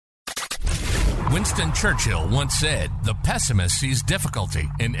Winston Churchill once said, "The pessimist sees difficulty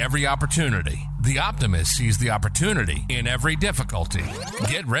in every opportunity. The optimist sees the opportunity in every difficulty."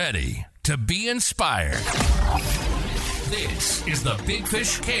 Get ready to be inspired. This is the Big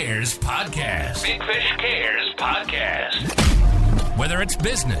Fish Cares Podcast. Big Fish Cares Podcast. Whether it's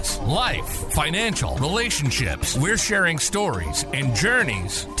business, life, financial, relationships, we're sharing stories and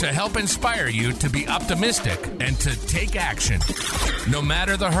journeys to help inspire you to be optimistic and to take action. No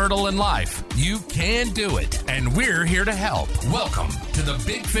matter the hurdle in life, you can do it, and we're here to help. Welcome to the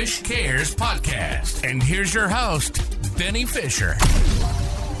Big Fish Cares Podcast. And here's your host, Benny Fisher.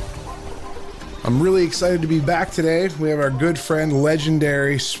 I'm really excited to be back today. We have our good friend,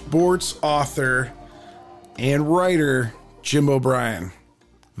 legendary sports author and writer, Jim O'Brien,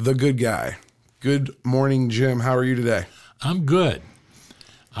 the good guy. Good morning, Jim. How are you today? I'm good.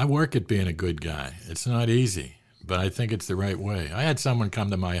 I work at being a good guy. It's not easy, but I think it's the right way. I had someone come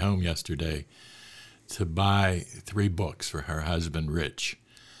to my home yesterday to buy 3 books for her husband, Rich.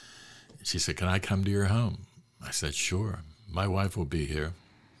 She said, "Can I come to your home?" I said, "Sure. My wife will be here."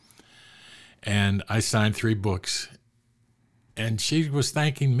 And I signed 3 books, and she was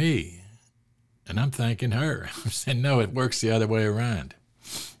thanking me. And I'm thanking her. I'm saying, no, it works the other way around.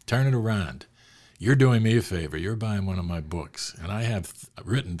 Turn it around. You're doing me a favor. You're buying one of my books. And I have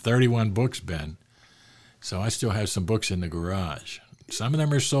written 31 books, Ben. So I still have some books in the garage. Some of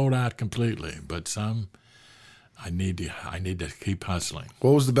them are sold out completely, but some I need to keep hustling.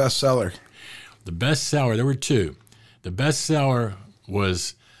 What was the best seller? The best seller, there were 2. The best seller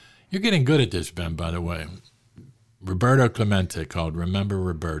was, you're getting good at this, Ben, by the way, Roberto Clemente, called Remember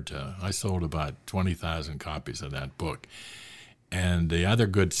Roberto. I sold about 20,000 copies of that book. And the other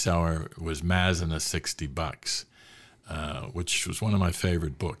good seller was Maz and the $60, which was one of my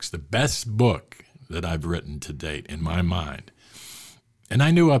favorite books. The best book that I've written to date, in my mind. And I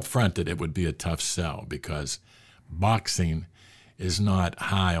knew up front that it would be a tough sell because boxing is not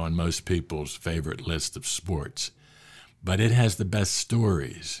high on most people's favorite list of sports. But it has the best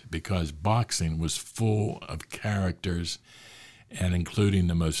stories because boxing was full of characters and including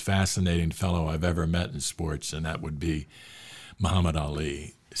the most fascinating fellow I've ever met in sports, and that would be Muhammad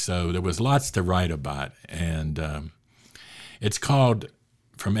Ali. So there was lots to write about, and it's called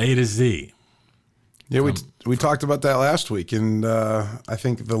From A to Z. Yeah, we talked about that last week, and I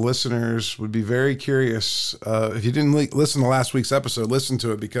think the listeners would be very curious. If you didn't listen to last week's episode, listen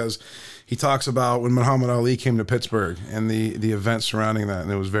to it because he talks about when Muhammad Ali came to Pittsburgh and the events surrounding that,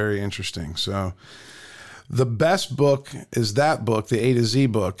 and it was very interesting. So the best book is that book, the A to Z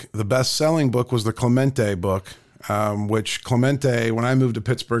book. The best-selling book was the Clemente book, which Clemente, when I moved to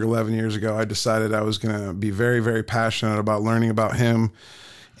Pittsburgh 11 years ago, I decided I was going to be very, very passionate about learning about him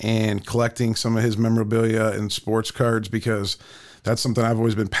and collecting some of his memorabilia and sports cards because that's something I've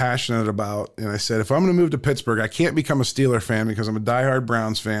always been passionate about. And I said, if I'm going to move to Pittsburgh, I can't become a Steeler fan because I'm a diehard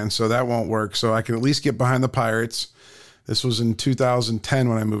Browns fan, so that won't work. So I can at least get behind the Pirates. This was in 2010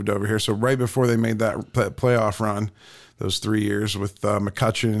 when I moved over here, so right before they made that playoff run, those 3 years with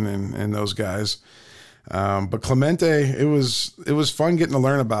McCutcheon and those guys. But Clemente, it was fun getting to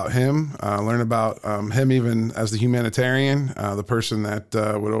learn about him, learn about him even as the humanitarian, the person that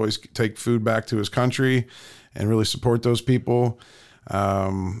would always take food back to his country and really support those people.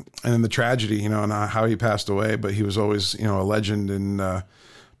 And then the tragedy, and how he passed away, but he was always, a legend in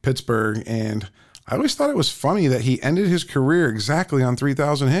Pittsburgh. And I always thought it was funny that he ended his career exactly on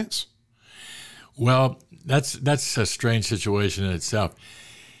 3,000 hits. Well, that's a strange situation in itself.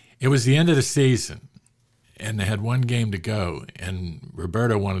 It was the end of the season. And they had one game to go, and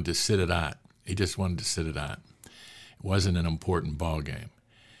Roberto wanted to sit it out. He just wanted to sit it out. It wasn't an important ball game.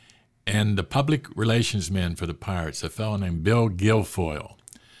 And the public relations man for the Pirates, a fellow named Bill Guilfoyle,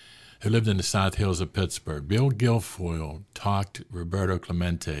 who lived in the South Hills of Pittsburgh, Bill Guilfoyle talked Roberto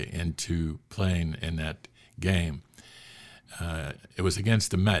Clemente into playing in that game. It was against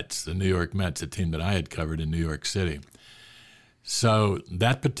the Mets, the New York Mets, a team that I had covered in New York City. So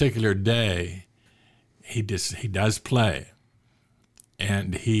that particular day, he does play,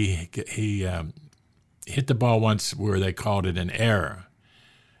 and he hit the ball once where they called it an error,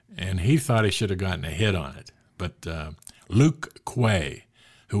 and he thought he should have gotten a hit on it. But Luke Quay,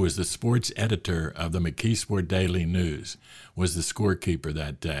 who was the sports editor of the McKeesport Daily News, was the scorekeeper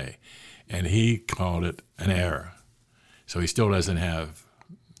that day, and he called it an error. So he still doesn't have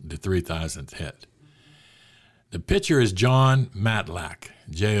the 3,000th hit. The pitcher is John Matlack,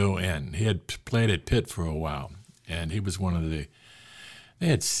 Jon. He had played at Pitt for a while, and he was one of they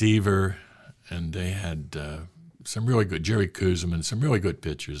had Seaver, and they had some really good, Jerry Kuzman, some really good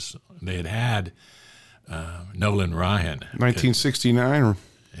pitchers. They had Nolan Ryan. 1969.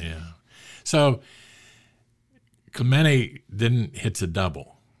 Yeah. So Clemente hits a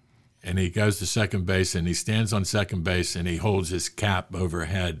double, and he goes to second base, and he stands on second base, and he holds his cap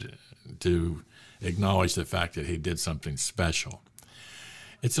overhead to acknowledge the fact that he did something special.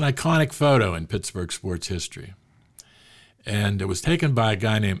 It's an iconic photo in Pittsburgh sports history. And it was taken by a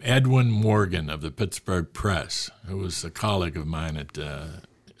guy named Edwin Morgan of the Pittsburgh Press, who was a colleague of mine at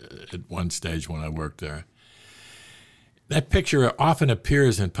one stage when I worked there. That picture often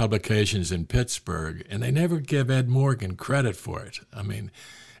appears in publications in Pittsburgh, and they never give Ed Morgan credit for it. I mean,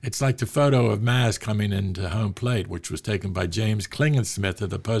 it's like the photo of Maz coming into home plate, which was taken by James Klingensmith of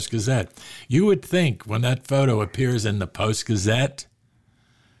the Post-Gazette. You would think when that photo appears in the Post-Gazette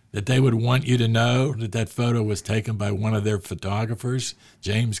that they would want you to know that that photo was taken by one of their photographers,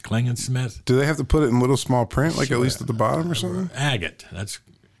 James Klingensmith. Do they have to put it in little small print, like at least at the bottom or something? Agate. That's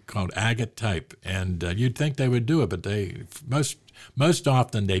called agate type. And you'd think they would do it, but they most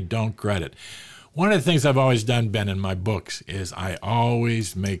often they don't credit. One of the things I've always done, Ben, in my books is I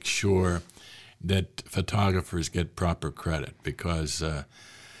always make sure that photographers get proper credit because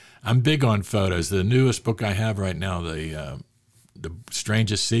I'm big on photos. The newest book I have right now, The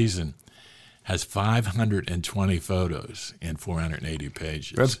Strangest Season, has 520 photos in 480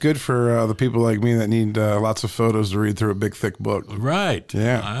 pages. That's good for the people like me that need lots of photos to read through a big, thick book. Right.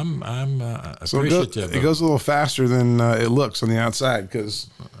 Yeah. I'm appreciative. So it goes a little faster than it looks on the outside because...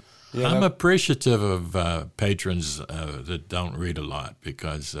 Yeah, I'm appreciative of patrons that don't read a lot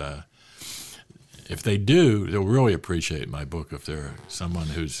because if they do, they'll really appreciate my book if they're someone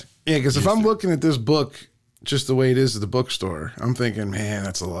who's... Yeah, because if I'm looking at this book just the way it is at the bookstore, I'm thinking, man,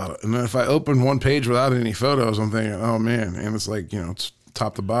 that's a lot. And then if I open one page without any photos, I'm thinking, oh, man. And it's like, it's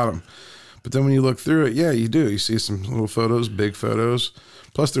top to bottom. But then when you look through it, yeah, you do. You see some little photos, big photos.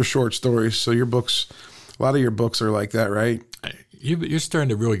 Plus they're short stories. So a lot of your books are like that, right? You're starting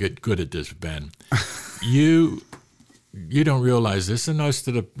to really get good at this, Ben. You don't realize this, and most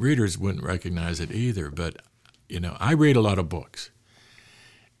of the readers wouldn't recognize it either. But, I read a lot of books.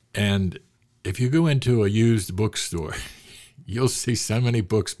 And if you go into a used bookstore, you'll see so many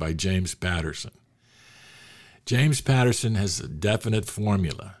books by James Patterson. James Patterson has a definite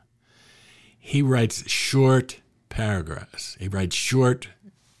formula. He writes short paragraphs. He writes short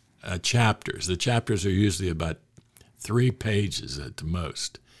chapters. The chapters are usually about 3 pages at the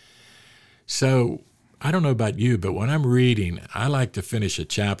most. So I don't know about you, but when I'm reading, I like to finish a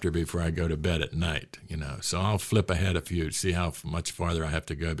chapter before I go to bed at night, So I'll flip ahead a few to see how much farther I have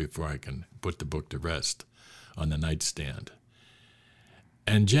to go before I can put the book to rest on the nightstand.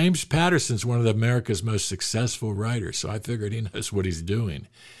 And James Patterson's one of America's most successful writers, so I figured he knows what he's doing.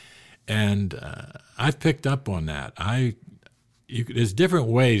 And I've picked up on that. There's different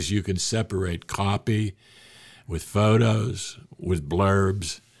ways you can separate copy with photos, with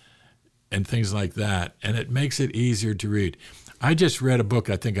blurbs, and things like that, and it makes it easier to read. I just read a book,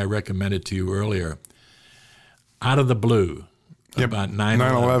 I think I recommended to you earlier, Out of the Blue, about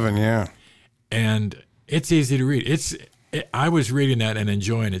 9/11. Yeah. And it's easy to read. I was reading that and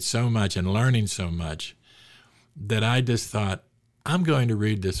enjoying it so much and learning so much that I just thought, I'm going to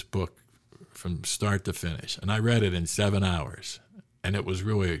read this book from start to finish. And I read it in 7 hours. And it was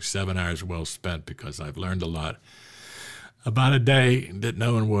really 7 hours well spent because I've learned a lot about a day that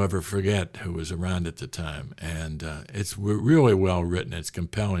no one will ever forget who was around at the time. And it's really well written. It's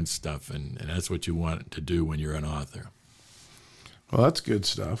compelling stuff, and that's what you want to do when you're an author. Well, that's good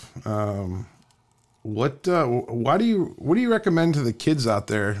stuff. What do you recommend to the kids out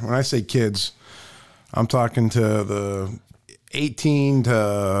there? When I say kids, I'm talking to the 18 to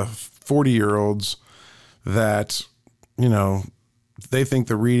 40-year-olds that, they think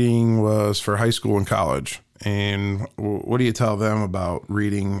the reading was for high school and college. And what do you tell them about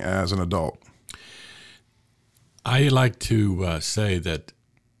reading as an adult? I like to say that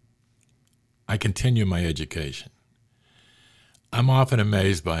I continue my education. I'm often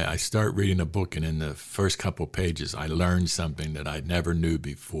amazed I start reading a book, and in the first couple pages, I learn something that I never knew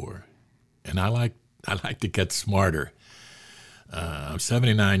before. And I like to get smarter. I'm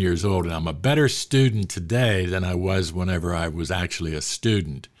 79 years old, and I'm a better student today than I was whenever I was actually a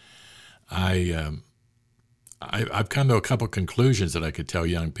student. I've come to a couple conclusions that I could tell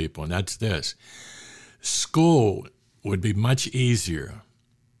young people, and that's this. School would be much easier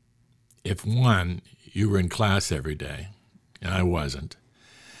if, one, you were in class every day, and I wasn't.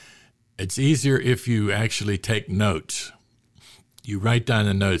 It's easier if you actually take notes. You write down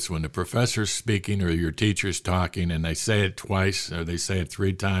the notes when the professor's speaking or your teacher's talking and they say it twice or they say it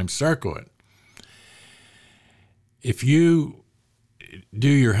 3 times, circle it. If you do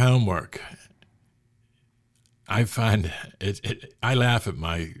your homework, I find I laugh at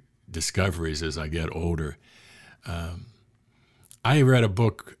my discoveries as I get older. I read a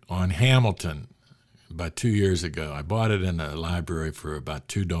book on Hamilton about 2 years ago. I bought it in a library for about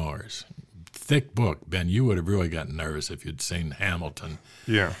 $2. Thick book. Ben, you would have really gotten nervous if you'd seen Hamilton.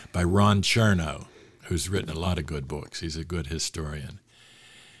 Yeah. By Ron Chernow, who's written a lot of good books. He's a good historian.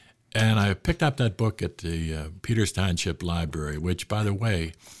 And I picked up that book at the Peters Township Library, which, by the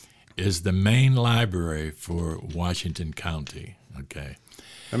way, is the main library for Washington County. Okay.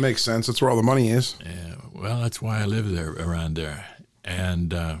 That makes sense. That's where all the money is. Well, that's why I live there, around there.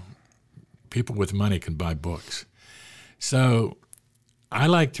 And people with money can buy books. So I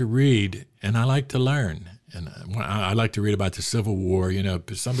like to read and I like to learn. And I like to read about the Civil War. You know,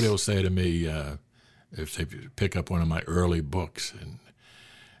 somebody will say to me, if they pick up one of my early books, and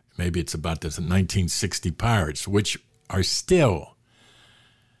maybe it's about the 1960 Pirates, which are still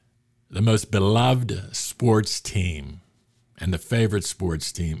the most beloved sports team and the favorite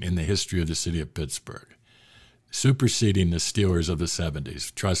sports team in the history of the city of Pittsburgh, superseding the Steelers of the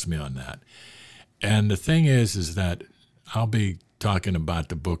 70s. Trust me on that. And the thing is that I'll be talking about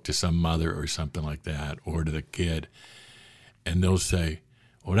the book to some mother or something like that, or to the kid, and they'll say,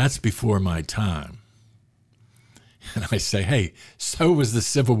 well, that's before my time. And I say, hey, so was the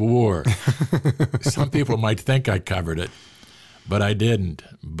Civil War. Some people might think I covered it, but I didn't.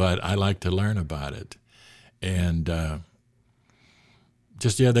 But I like to learn about it. And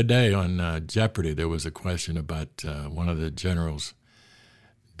just the other day on Jeopardy, there was a question about one of the generals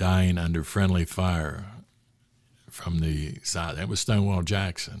dying under friendly fire from the South. It was Stonewall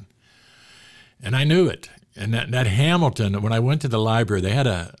Jackson. And I knew it. And that Hamilton, when I went to the library, they had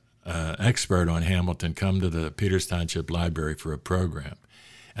a expert on Hamilton come to the Peters Township Library for a program.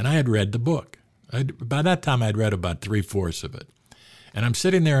 And I had read the book. By that time, I'd read about 3/4 of it. And I'm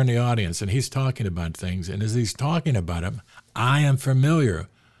sitting there in the audience, and he's talking about things. And as he's talking about them, I am familiar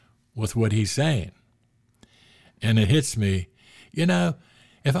with what he's saying. And it hits me, you know,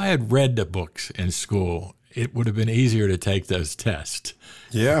 if I had read the books in school, it would have been easier to take those tests.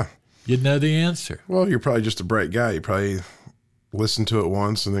 Yeah. You'd know the answer. Well, you're probably just a bright guy. You probably listened to it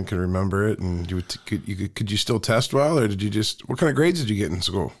once and then can remember it. And could you still test well, or did you just, what kind of grades did you get in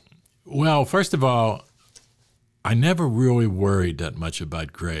school? Well, first of all, I never really worried that much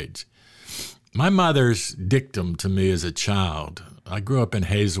about grades. My mother's dictum to me as a child, I grew up in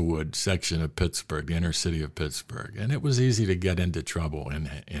Hazelwood section of Pittsburgh, the inner city of Pittsburgh, and it was easy to get into trouble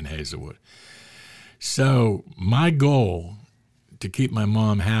in Hazelwood. So my goal to keep my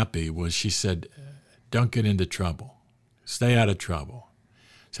mom happy was, she said, don't get into trouble. Stay out of trouble.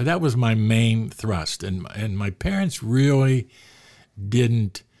 So that was my main thrust. And my parents really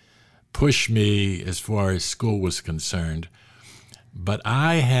didn't push me as far as school was concerned. But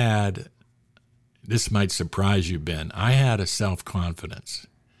I had, this might surprise you, Ben, I had a self-confidence.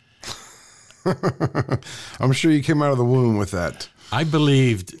 I'm sure you came out of the womb with that. I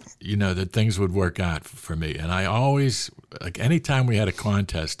believed, you know, that things would work out for me. And I always, like anytime we had a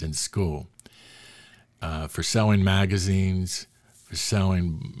contest in school for selling magazines, for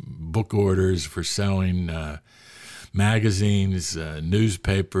selling book orders, for selling magazines,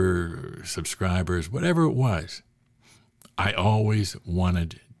 newspaper subscribers, whatever it was, I always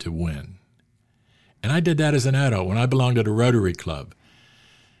wanted to win. And I did that as an adult when I belonged to the Rotary Club.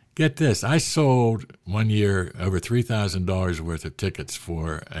 Get this, I sold one year over $3,000 worth of tickets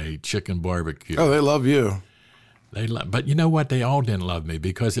for a chicken barbecue. Oh, they love you. But you know what? They all didn't love me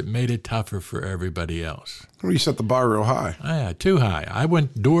because it made it tougher for everybody else. Well, you set the bar real high. Yeah, too high. I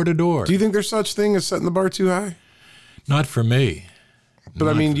went door to door. Do you think there's such thing as setting the bar too high? Not for me. But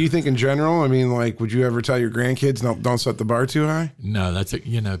I mean, do you think in general, I mean, like, would you ever tell your grandkids, no, don't set the bar too high? No, that's it.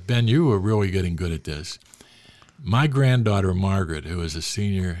 You know, Ben, you were really getting good at this. My granddaughter, Margaret, who is a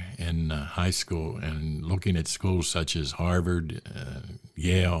senior in high school and looking at schools such as Harvard,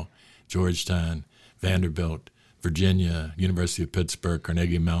 Yale, Georgetown, Vanderbilt, Virginia, University of Pittsburgh,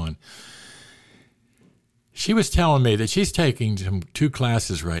 Carnegie Mellon, she was telling me that she's taking 2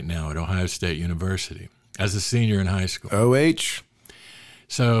 classes right now at Ohio State University as a senior in high school. OH?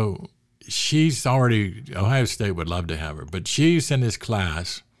 So she's already, Ohio State would love to have her, but she's in this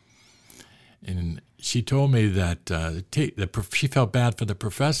class, and she told me that she felt bad for the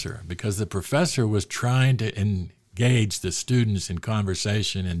professor because the professor was trying to engage the students in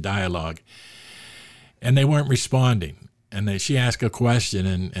conversation and dialogue, and they weren't responding. And she asked a question,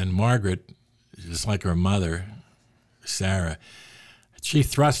 and Margaret, just like her mother, Sarah, she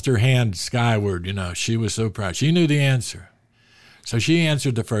thrust her hand skyward. You know, she was so proud. She knew the answer. So she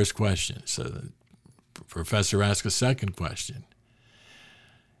answered the first question. So the professor asked a second question.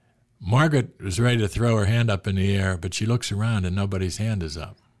 Margaret was ready to throw her hand up in the air, but she looks around and nobody's hand is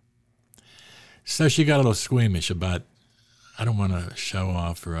up. So she got a little squeamish about, I don't want to show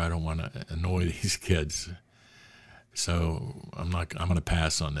off or I don't want to annoy these kids. So I'm going to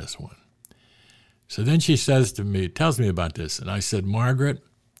pass on this one. So then she says to me, tells me about this. And I said, Margaret,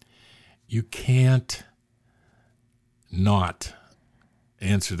 you can't not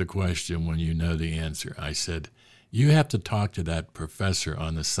answer the question when you know the answer. I said, you have to talk to that professor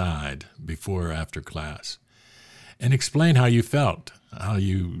on the side before or after class and explain how you felt, how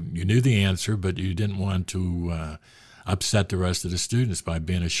you knew the answer, but you didn't want to upset the rest of the students by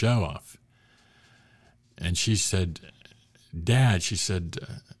being a show-off. And she said, Dad, she said,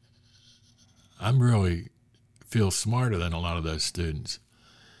 I'm really feel smarter than a lot of those students.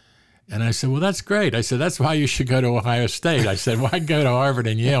 And I said, well, that's great. I said, that's why you should go to Ohio State. I said, why go to Harvard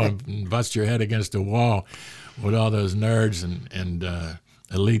and Yale and bust your head against a wall with all those nerds and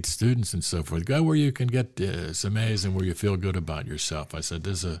elite students and so forth? Go where you can get some A's and where you feel good about yourself. I said,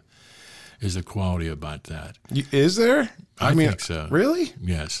 there's a quality about that. Is there? I think so. Really?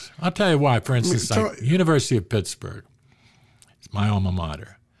 Yes. I'll tell you why. For instance, University of Pittsburgh, it's my alma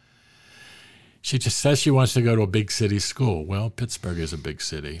mater. She just says she wants to go to a big city school. Well, Pittsburgh is a big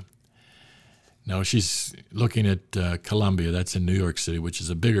city. No, she's looking at Columbia. That's in New York City, which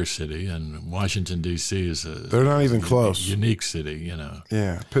is a bigger city, and Washington, D.C. is they're not even close. Unique city, you know.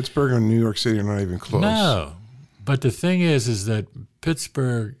 Yeah, Pittsburgh and New York City are not even close. No, but the thing is that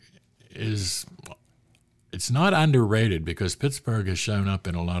Pittsburgh it's not underrated because Pittsburgh has shown up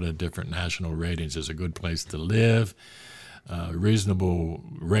in a lot of different national ratings as a good place to live, reasonable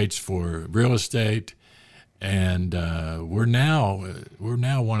rates for real estate, and we're now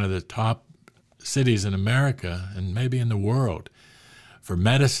one of the top cities in America and maybe in the world for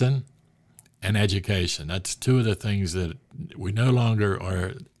medicine and education. That's two of the things that we no longer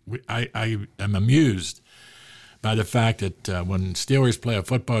are. I am amused by the fact that when Steelers play a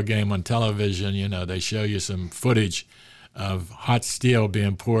football game on television, you know, they show you some footage of hot steel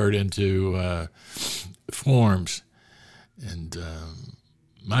being poured into forms. And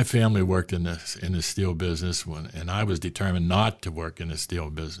my family worked in the steel business and I was determined not to work in the steel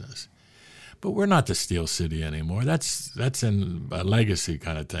business. But we're not the steel city anymore. That's in a legacy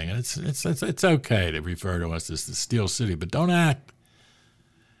kind of thing, and it's okay to refer to us as the steel city, but don't act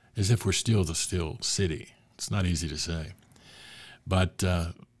as if we're still the steel city. It's not easy to say, but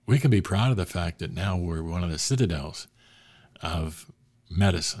we can be proud of the fact that now we're one of the citadels of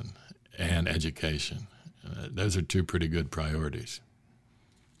medicine and education. Those are two pretty good priorities.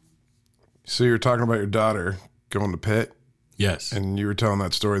 So you're talking about your daughter going to Pitt? Yes. And you were telling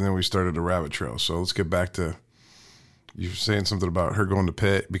that story, and then we started a rabbit trail. So let's get back to you were saying something about her going to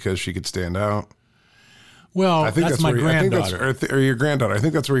Pitt because she could stand out. Well, I think that's my granddaughter. Or your granddaughter. I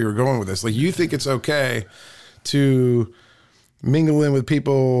think that's where you were going with this. Like, you think it's okay to mingle in with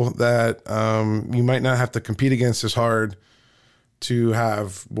people that you might not have to compete against as hard to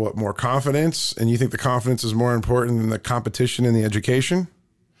have, more confidence? And you think the confidence is more important than the competition and the education?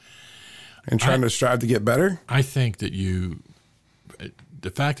 And trying to strive to get better? I think that the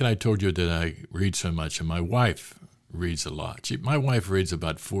fact that I told you that I read so much, and my wife reads a lot. My wife reads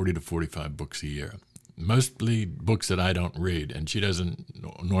about 40 to 45 books a year, mostly books that I don't read, and she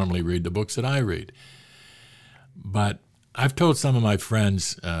doesn't normally read the books that I read. But I've told some of my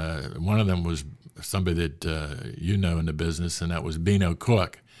friends, one of them was somebody that you know in the business, and that was Beano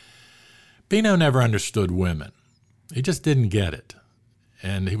Cook. Beano never understood women. He just didn't get it.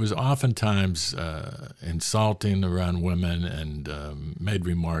 And he was oftentimes insulting around women and made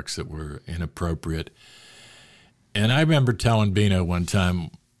remarks that were inappropriate. And I remember telling Beano one time,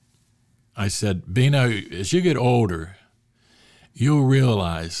 I said, Beano, as you get older, you'll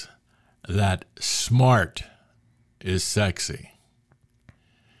realize that smart is sexy.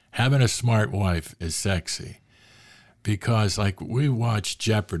 Having a smart wife is sexy. Because, like, we watch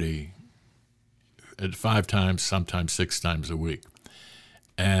Jeopardy at 5 times, sometimes 6 times a week.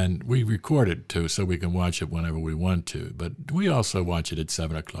 And we record it too, so we can watch it whenever we want to. But we also watch it at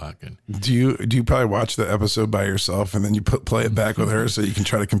 7 o'clock. And do you probably watch the episode by yourself and then you play it back with her so you can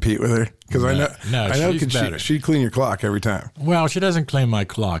try to compete with her? Because I know she's better. She'd clean your clock every time. Well, she doesn't clean my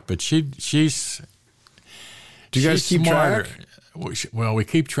clock, but she's. Do you guys keep smarter. track? Well, we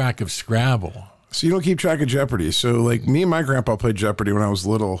keep track of Scrabble. So you don't keep track of Jeopardy. So, like, me and my grandpa played Jeopardy when I was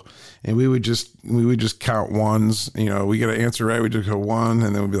little, and we would just count ones. You know, we get an answer right, we just go 1,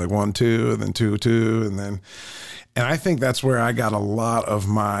 and then we'd be like 1, 2, and then 2, 2, and I think that's where I got a lot of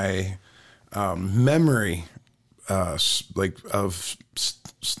my memory, of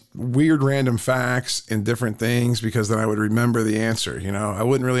weird random facts and different things, because then I would remember the answer. You know, I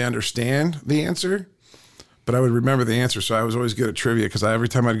wouldn't really understand the answer, but I would remember the answer. So I was always good at trivia because every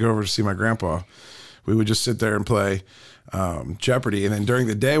time I'd go over to see my grandpa, we would just sit there and play Jeopardy. And then during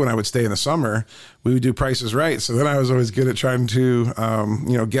the day when I would stay in the summer, we would do Price is Right. So then I was always good at trying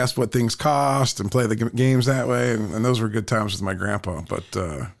to, guess what things cost and play the games that way. And those were good times with my grandpa. But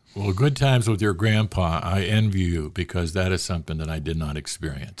well, good times with your grandpa, I envy you because that is something that I did not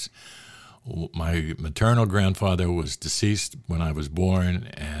experience. My maternal grandfather was deceased when I was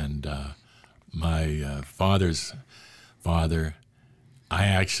born, and my father's father, I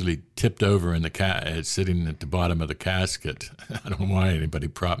actually tipped over in the sitting at the bottom of the casket. I don't know why anybody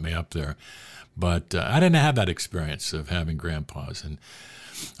propped me up there, but I didn't have that experience of having grandpas. And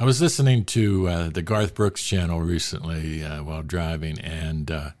I was listening to the Garth Brooks channel recently while driving, and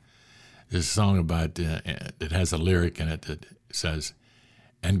there's a song about it has a lyric in it that says,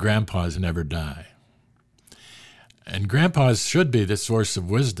 "And grandpas never die." And grandpas should be the source of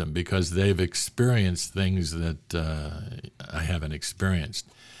wisdom because they've experienced things that I haven't experienced.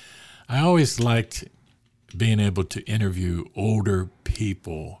 I always liked being able to interview older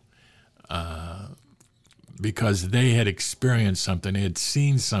people because they had experienced something, they had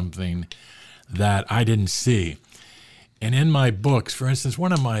seen something that I didn't see. And in my books, for instance,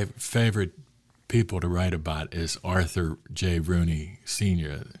 one of my favorite people to write about is Arthur J. Rooney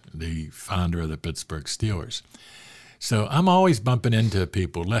Sr., the founder of the Pittsburgh Steelers. So I'm always bumping into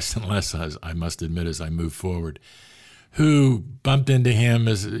people, less and less, as I must admit, as I move forward, who bumped into him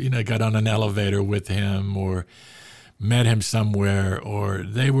as, got on an elevator with him or met him somewhere, or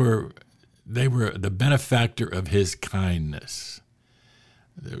they were the benefactor of his kindness.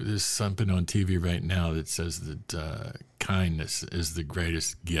 There's something on TV right now that says that kindness is the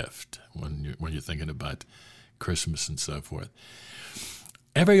greatest gift when you're thinking about Christmas and so forth.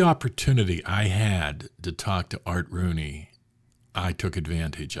 Every opportunity I had to talk to Art Rooney, I took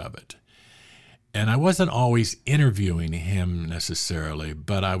advantage of it. And I wasn't always interviewing him necessarily,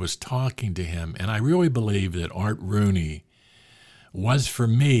 but I was talking to him. And I really believe that Art Rooney was, for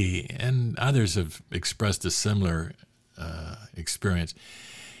me, and others have expressed a similar experience,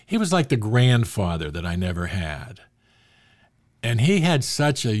 he was like the grandfather that I never had. And he had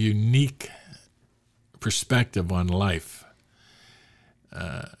such a unique perspective on life.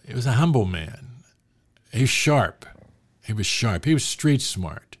 He was a humble man. He was sharp. He was street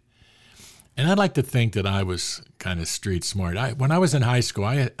smart. And I'd like to think that I was kind of street smart. When I was in high school,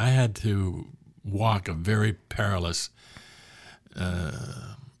 I had to walk a very perilous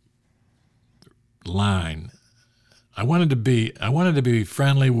line. I wanted to be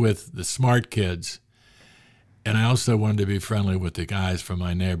friendly with the smart kids, and I also wanted to be friendly with the guys from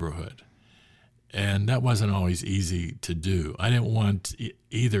my neighborhood. And that wasn't always easy to do. I didn't want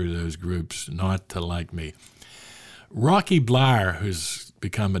either of those groups not to like me. Rocky Bleier, who's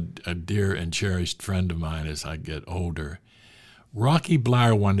become a dear and cherished friend of mine as I get older, Rocky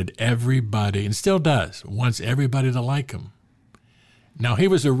Bleier wanted everybody, and still does, wants everybody to like him. Now, he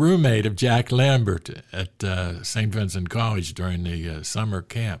was a roommate of Jack Lambert at St. Vincent College during the summer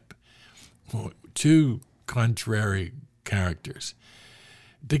camp. Two contrary characters.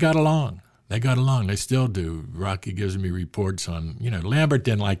 They got along. They still do. Rocky gives me reports on, Lambert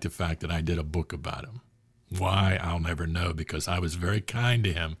didn't like the fact that I did a book about him. Why, I'll never know, because I was very kind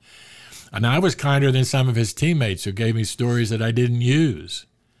to him. And I was kinder than some of his teammates who gave me stories that I didn't use.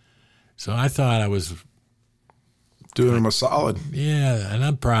 So I thought I was doing him a solid. Yeah, and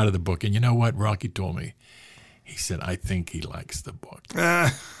I'm proud of the book. And you know what? Rocky told me. He said, I think he likes the book. I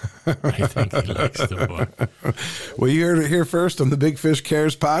think he likes the book. Well, you heard it here first on the Big Fish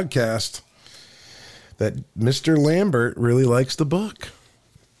Cares podcast that Mr. Lambert really likes the book.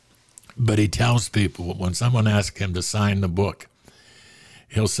 But he tells people when someone asks him to sign the book,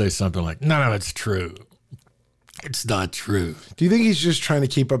 he'll say something like, no, it's true. It's not true. Do you think he's just trying to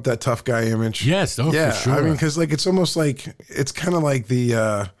keep up that tough guy image? Yes, for sure. I mean, because it's almost like, it's kind of like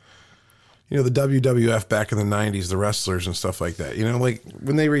the WWF back in the 90s, the wrestlers and stuff like that. Like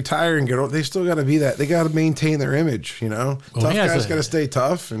when they retire and get old, they still got to be that. They got to maintain their image, Well, tough guys got to stay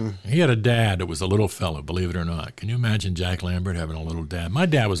tough. And he had a dad that was a little fellow, believe it or not. Can you imagine Jack Lambert having a little dad? My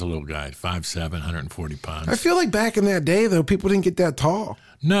dad was a little guy, 5'7", 140 pounds. I feel like back in that day, though, people didn't get that tall.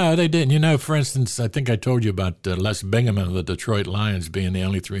 No, they didn't. For instance, I think I told you about Les Bingham of the Detroit Lions being the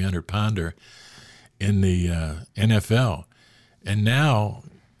only 300-pounder in the NFL. And now...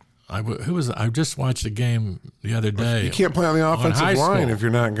 I just watched a game the other day. You can't play on the offensive line if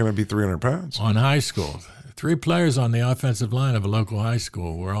you're not going to be 300 pounds. On high school. 3 players on the offensive line of a local high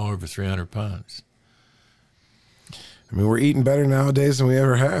school were all over 300 pounds. I mean, we're eating better nowadays than we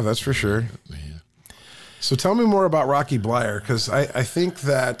ever have, that's for sure. Yeah. So tell me more about Rocky Bleier, because I think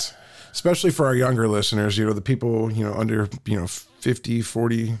that especially for our younger listeners, the people, under, 50,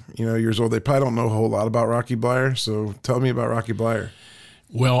 40, years old, they probably don't know a whole lot about Rocky Bleier. So tell me about Rocky Bleier.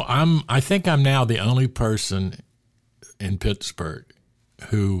 Well, I think I'm now the only person in Pittsburgh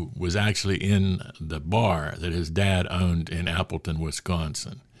who was actually in the bar that his dad owned in Appleton,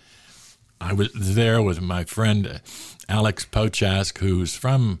 Wisconsin. I was there with my friend Alex Pochask, who's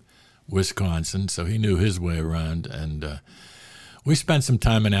from Wisconsin, so he knew his way around. And we spent some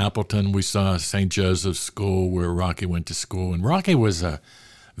time in Appleton. We saw St. Joseph's School where Rocky went to school. And Rocky was a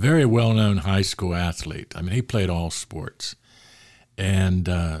very well-known high school athlete. I mean, he played all sports. And,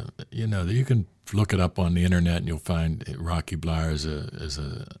 you can look it up on the internet and you'll find Rocky Bleier is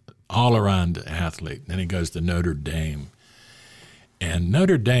a all-around athlete. Then he goes to Notre Dame. And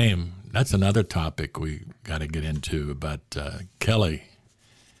Notre Dame, that's another topic we got to get into about Kelly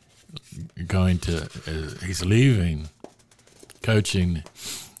he's leaving coaching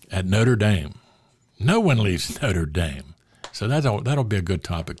at Notre Dame. No one leaves Notre Dame. So that'll be a good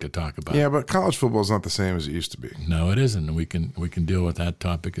topic to talk about. Yeah, but college football is not the same as it used to be. No, it isn't. And we can deal with that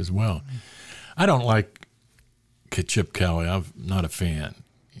topic as well. I don't like Chip Kelly. I'm not a fan.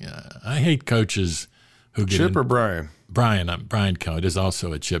 Yeah, I hate coaches who get Chip or Brian? Brian Kelly. There's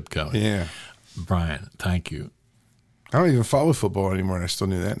also a Chip Kelly. Yeah. Brian, thank you. I don't even follow football anymore, and I still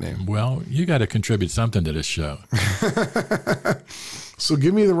knew that name. Well, you got to contribute something to this show. So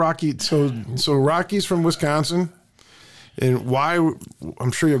give me the Rocky. So Rocky's from Wisconsin. And why,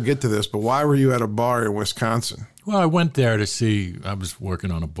 I'm sure you'll get to this, but why were you at a bar in Wisconsin? Well, I went there to see, I was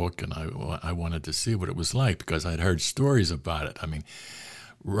working on a book, and I wanted to see what it was like because I'd heard stories about it. I mean,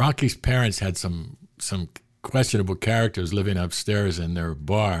 Rocky's parents had some questionable characters living upstairs in their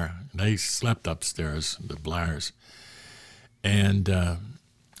bar. They slept upstairs, the Bleiers. And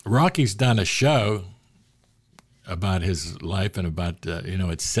Rocky's done a show about his life and about,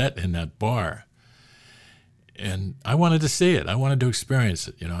 it's set in that bar. And I wanted to see it. I wanted to experience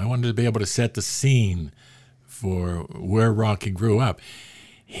it. I wanted to be able to set the scene for where Rocky grew up.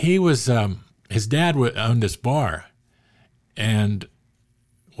 He was, his dad owned this bar. And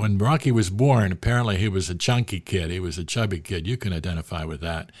when Rocky was born, apparently he was a chunky kid. He was a chubby kid. You can identify with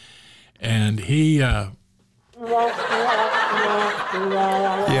that. And he... yeah,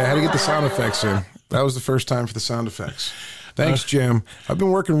 I had to get the sound effects in. That was the first time for the sound effects. Thanks, Jim. I've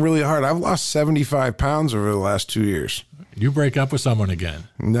been working really hard. I've lost 75 pounds over the last 2 years. You break up with someone again?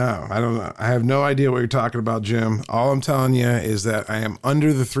 No, I don't know. I have no idea what you're talking about, Jim. All I'm telling you is that I am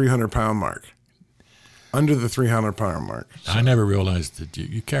under the 300-pound mark. Under the 300-pound mark. So. I never realized that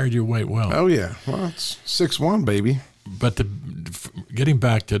you carried your weight well. Oh, yeah. Well, it's 6'1", baby. But getting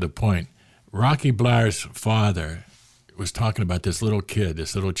back to the point, Rocky Bleier's father was talking about this little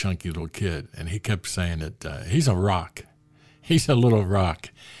chunky little kid, and he kept saying that he's a rock. He's a little rock.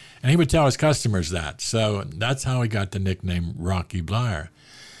 And he would tell his customers that. So that's how he got the nickname Rocky Bleier.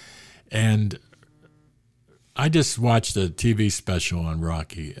 And I just watched a TV special on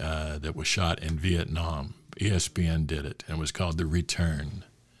Rocky that was shot in Vietnam. ESPN did it, and it was called The Return.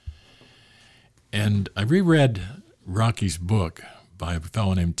 And I reread Rocky's book by a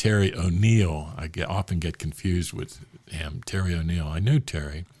fellow named Terry O'Neill. I often get confused with him, Terry O'Neill. I knew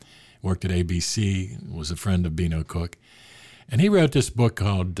Terry, worked at ABC, was a friend of Beano Cook. And he wrote this book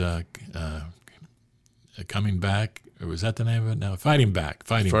called Coming Back, or was that the name of it? No, Fighting Back.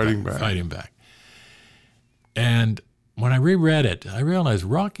 Fighting Back. And when I reread it, I realized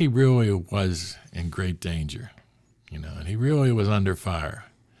Rocky really was in great danger, and he really was under fire.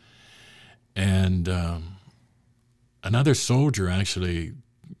 And another soldier actually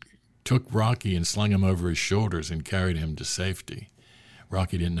took Rocky and slung him over his shoulders and carried him to safety.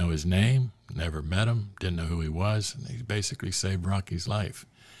 Rocky didn't know his name, never met him, didn't know who he was, and he basically saved Rocky's life.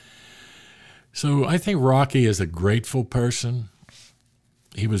 So I think Rocky is a grateful person.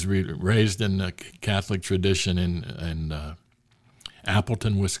 He was raised in the Catholic tradition in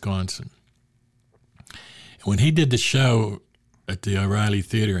Appleton, Wisconsin. When he did the show at the O'Reilly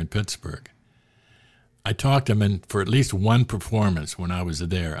Theater in Pittsburgh, I talked to him, and for at least one performance when I was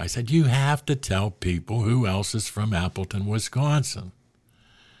there, I said, you have to tell people who else is from Appleton, Wisconsin.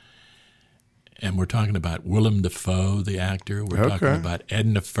 And we're talking about Willem Dafoe, the actor. We're talking about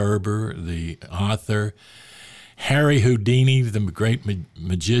Edna Ferber, the author. Harry Houdini, the great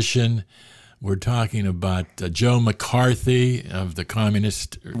magician. We're talking about Joe McCarthy of the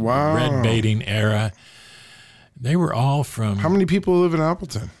communist red baiting era. They were all from... How many people live in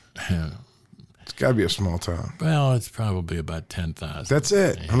Appleton? It's got to be a small town. Well, it's probably about 10,000. That's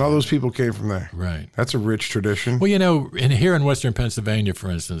it. Yeah. And all those people came from there. Right. That's a rich tradition. Well, here in Western Pennsylvania, for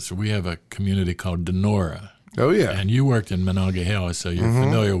instance, we have a community called Denora. Oh, yeah. And you worked in Monongahela, so you're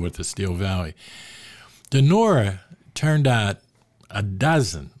familiar with the Steel Valley. Denora turned out a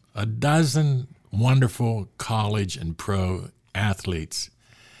dozen wonderful college and pro athletes.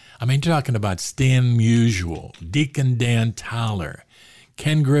 I mean, talking about Stan Musial, Deacon Dan Tyler,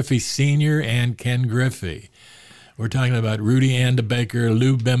 Ken Griffey Sr. and Ken Griffey. We're talking about Rudy Andebaker,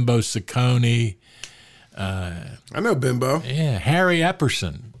 Lou Bimbo Ciccone. I know Bimbo. Yeah, Harry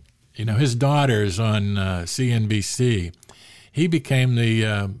Epperson. You know, his daughter's on CNBC. He became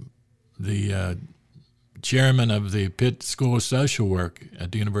the chairman of the Pitt School of Social Work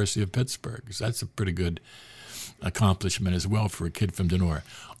at the University of Pittsburgh. So that's a pretty good accomplishment as well for a kid from Denora.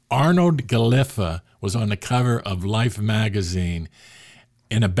 Arnold Galiffa was on the cover of Life magazine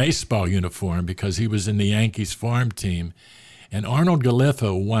in a baseball uniform because he was in the Yankees farm team. And Arnold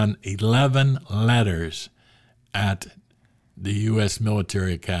Galiffa won 11 letters at the U.S.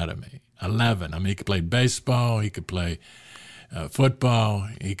 Military Academy. 11. I mean, he could play baseball, he could play football,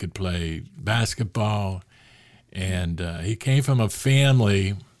 he could play basketball. And he came from a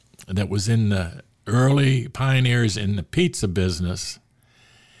family that was in the early pioneers in the pizza business.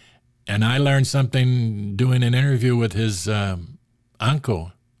 And I learned something doing an interview with his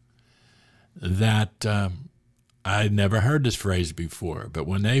uncle that I'd never heard this phrase before. But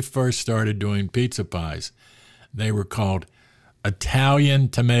when they first started doing pizza pies, they were called Italian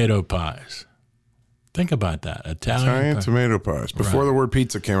tomato pies. Think about that. Italian tomato pies. Before the word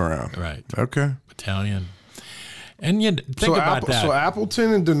pizza came around. Right. Okay. Italian. And you think about that. So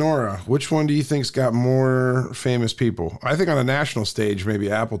Appleton and Denora, which one do you think's got more famous people? I think on a national stage, maybe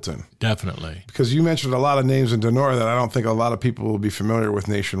Appleton. Definitely. Because you mentioned a lot of names in Denora that I don't think a lot of people will be familiar with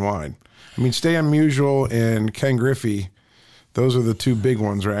nationwide. I mean, Stan Musial and Ken Griffey, those are the two big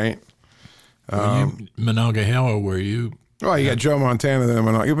ones, right? Monongahela, were you? Oh, you got Joe Montana then,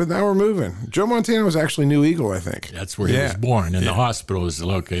 but now we're moving. Joe Montana was actually New Eagle, I think. That's where he was born, and the hospital is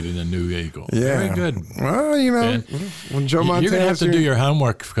located in New Eagle. Yeah. Very good. Well, you know, when Joe Montana, you're going to have to do your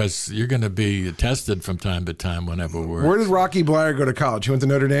homework because you're going to be tested from time to time whenever we're. Where did Rocky Bleier go to college? He went to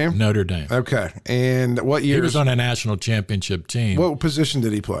Notre Dame? Notre Dame. Okay. And what year? He was on a national championship team. What position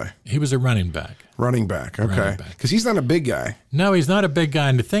did he play? He was a running back. Running back, okay. Because he's not a big guy. No, he's not a big guy.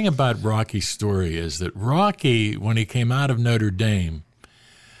 And the thing about Rocky's story is that Rocky, when he came out of Notre Dame,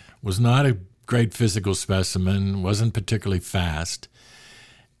 was not a great physical specimen, wasn't particularly fast.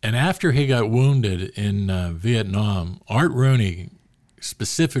 And after he got wounded in Vietnam, Art Rooney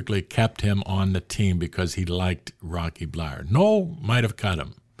specifically kept him on the team because he liked Rocky Bleier. Noel might have cut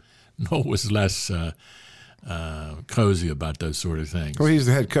him. Noel was less cozy about those sort of things. Well, he's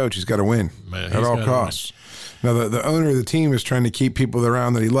the head coach. He's got to win at all costs. Now, the owner of the team is trying to keep people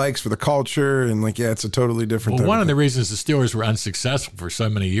around that he likes for the culture, and it's a totally different. Well, one of the reasons the Steelers were unsuccessful for so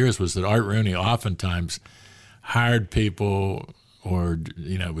many years was that Art Rooney oftentimes hired people, or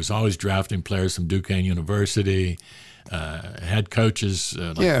was always drafting players from Duquesne University. Had coaches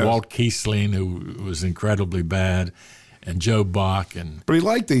like Walt Kiesling, who was incredibly bad. And Joe Bach, but he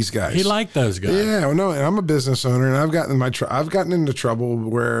liked these guys. He liked those guys. Yeah, well, no, and I'm a business owner, and I've gotten into trouble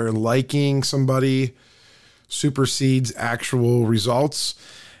where liking somebody supersedes actual results,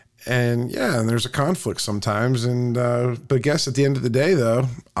 and there's a conflict sometimes. And but I guess at the end of the day, though,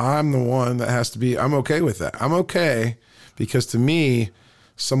 I'm the one that has to be. I'm okay with that. I'm okay because to me,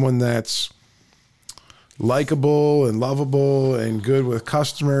 someone that's likable and lovable and good with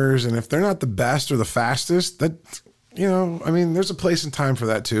customers, and if they're not the best or the fastest, that. There's a place and time for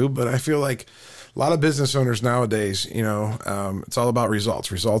that too, but I feel like a lot of business owners nowadays, it's all about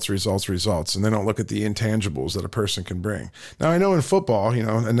results, and they don't look at the intangibles that a person can bring. Now, I know in football,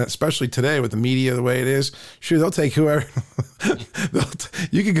 and especially today with the media the way it is, sure, they'll take whoever.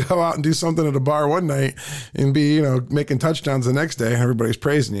 You could go out and do something at a bar one night and be, making touchdowns the next day, and everybody's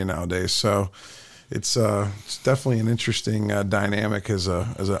praising you nowadays. So it's definitely an interesting dynamic as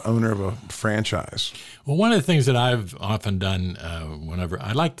a owner of a franchise. Well, one of the things that I've often done whenever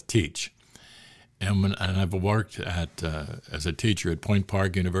I like to teach, and I've worked as a teacher at Point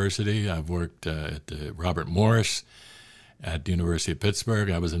Park University. I've worked at Robert Morris at the University of Pittsburgh.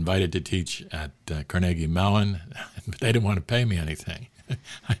 I was invited to teach at Carnegie Mellon, but they didn't want to pay me anything.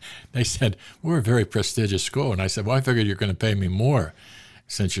 They said, "We're a very prestigious school," and I said, "Well, I figured you're going to pay me more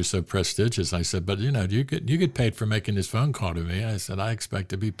since you're so prestigious." I said, "But you get paid for making this phone call to me." I said, "I expect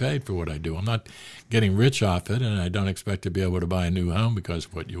to be paid for what I do. I'm not getting rich off it, and I don't expect to be able to buy a new home because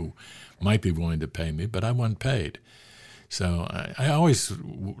of what you might be willing to pay me, but I want paid." So I always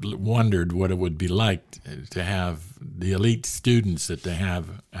wondered what it would be like to have the elite students that they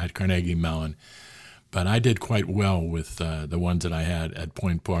have at Carnegie Mellon. But I did quite well with the ones that I had at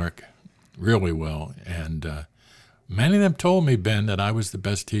Point Park really well. And many of them told me, Ben, that I was the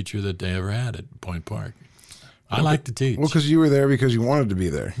best teacher that they ever had at Point Park. I like to teach. Well, because you were there because you wanted to be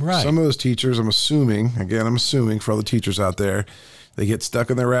there. Right. Some of those teachers, I'm assuming for all the teachers out there, they get stuck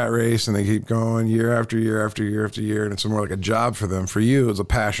in the rat race and they keep going year after year after year after year, and it's more like a job for them. For you, it's a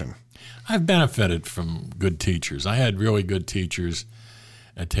passion. I've benefited from good teachers. I had really good teachers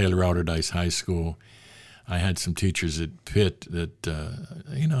at Taylor Alderdice High School. I had some teachers at Pitt that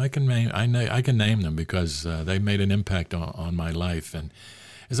I can name them because they made an impact on my life. And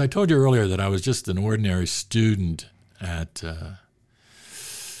as I told you earlier, that I was just an ordinary student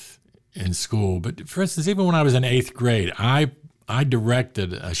in school. But for instance, even when I was in 8th grade, I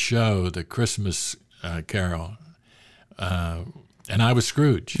directed a show, the Christmas Carol, and I was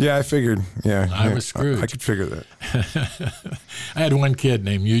Scrooge. Yeah, I figured. Yeah, I was Scrooge. I could figure that. I had one kid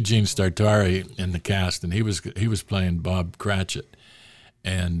named Eugene Startari in the cast, and he was playing Bob Cratchit,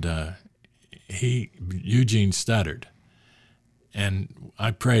 and Eugene stuttered, and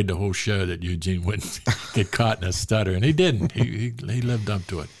I prayed the whole show that Eugene wouldn't get caught in a stutter, and he didn't. He lived up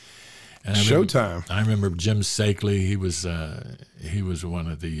to it. And Showtime. I remember Jim Sakely. He was one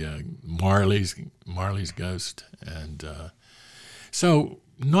of the Marley's ghost, and so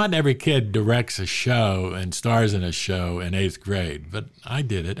not every kid directs a show and stars in a show in 8th grade, but I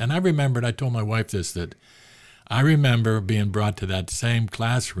did it. And I told my wife this, that I remember being brought to that same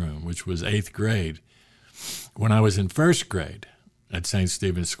classroom, which was 8th grade, when I was in 1st grade at St.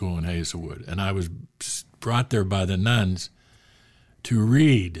 Stephen's School in Hazelwood. And I was brought there by the nuns to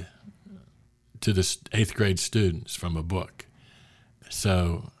read to the 8th grade students from a book.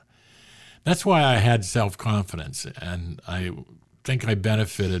 So that's why I had self-confidence, and I think I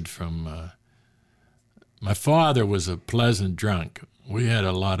benefited from my father was a pleasant drunk. We had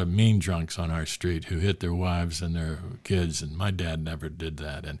a lot of mean drunks on our street who hit their wives and their kids, and my dad never did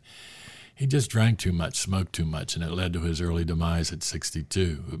that. And he just drank too much, smoked too much, and it led to his early demise at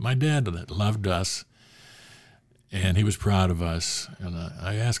 62. But my dad loved us, and he was proud of us. And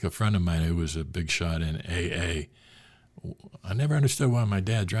I asked a friend of mine who was a big shot in AA, I never understood why my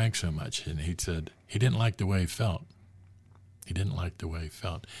dad drank so much. And he said he didn't like the way he felt. He didn't like the way he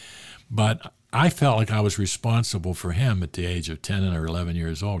felt. But I felt like I was responsible for him at the age of 10 or 11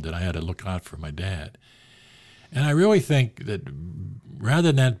 years old, that I had to look out for my dad. And I really think that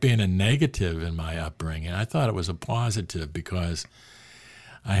rather than that being a negative in my upbringing, I thought it was a positive, because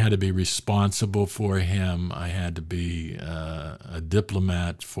I had to be responsible for him. I had to be a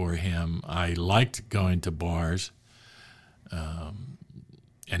diplomat for him. I liked going to bars.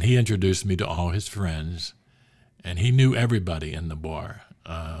 And he introduced me to all his friends, and he knew everybody in the bar.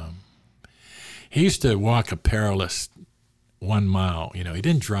 He used to walk a perilous 1 mile. He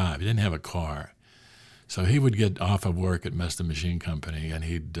didn't drive. He didn't have a car. So he would get off of work at Mesta Machine Company, and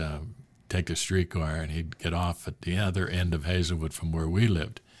he'd take the streetcar, and he'd get off at the other end of Hazelwood from where we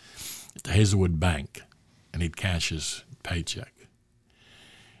lived, at the Hazelwood Bank, and he'd cash his paycheck.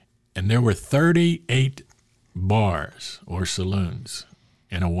 And there were 38 bars or saloons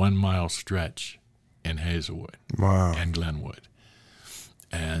in a 1 mile stretch in Hazelwood. Wow. And Glenwood.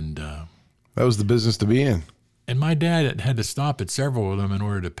 And that was the business to be in. And my dad had to stop at several of them in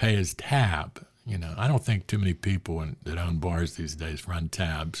order to pay his tab. I don't think too many people that own bars these days run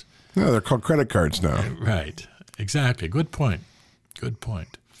tabs. No, they're called credit cards now. Right. Exactly. Good point.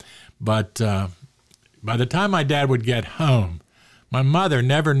 But by the time my dad would get home, my mother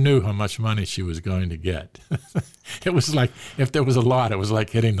never knew how much money she was going to get. It was like, if there was a lot, it was like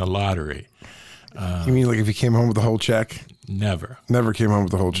hitting the lottery. You mean like if you came home with the whole check? Never. Never came home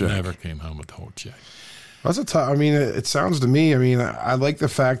with the whole check? Never came home with the whole check. That's a tough. It sounds to me. I like the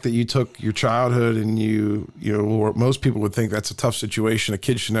fact that you took your childhood and most people would think that's a tough situation. A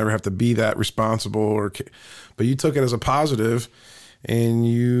kid should never have to be that responsible, but you took it as a positive, and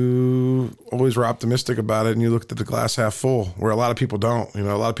you always were optimistic about it, and you looked at the glass half full, where a lot of people don't.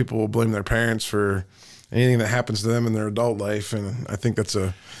 A lot of people will blame their parents for anything that happens to them in their adult life, and I think that's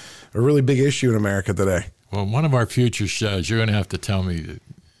a really big issue in America today. Well, one of our future shows, you're going to have to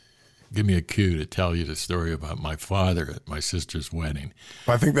give me a cue to tell you the story about my father at my sister's wedding.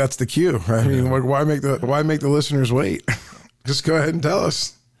 I think that's the cue. Why make the listeners wait? Just go ahead and tell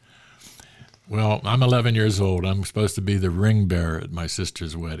us. Well, I'm 11 years old. I'm supposed to be the ring bearer at my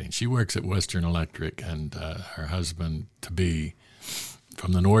sister's wedding. She works at Western Electric, and her husband-to-be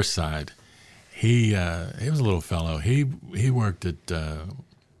from the north side, he was a little fellow. He worked at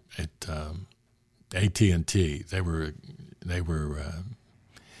AT&T. They were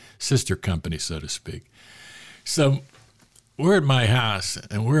sister company, so to speak. So we're at my house,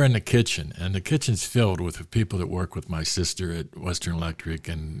 and we're in the kitchen, and the kitchen's filled with people that work with my sister at Western Electric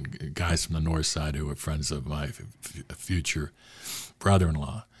and guys from the north side who are friends of my future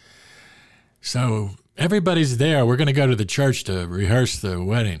brother-in-law. So everybody's there. We're going to go to the church to rehearse the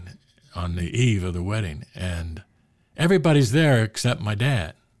wedding on the eve of the wedding, and everybody's there except my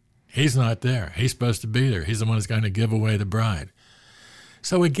dad. He's not there. He's supposed to be there. He's the one who's going to give away the bride.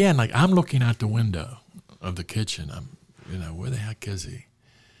 So again, like, I'm looking out the window of the kitchen. I'm, where the heck is he?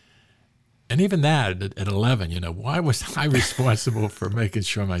 And even that at 11, why was I responsible for making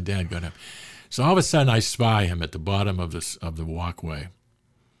sure my dad got up? So all of a sudden I spy him at the bottom of the walkway,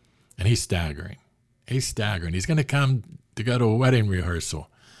 and he's staggering. He's going to come to go to a wedding rehearsal.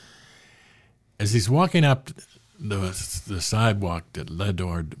 As he's walking up the sidewalk that led to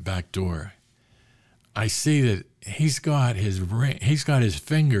our back door, I see that he's got his ring. He's got his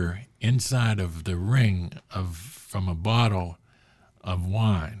finger inside of the ring from a bottle of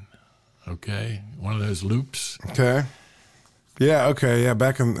wine. Okay, one of those loops. Okay. Yeah. Okay. Yeah.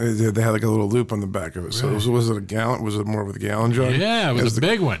 Back in, they had like a little loop on the back of it. So Right. was it a gallon? Was it more of a gallon jug? Yeah, it was a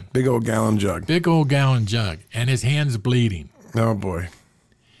big one. Big old gallon jug. Big old gallon jug, and his hand's bleeding. Oh boy.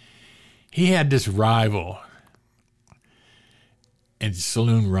 He had this rival, and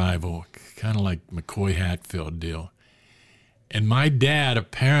saloon rival, kind of like McCoy Hatfield deal. And my dad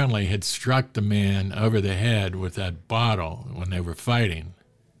apparently had struck the man over the head with that bottle when they were fighting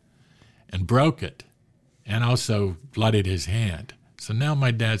and broke it, and also bloodied his hand. So now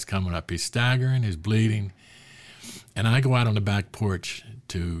my dad's coming up. He's staggering, he's bleeding, and I go out on the back porch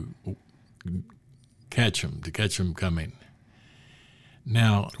to catch him coming.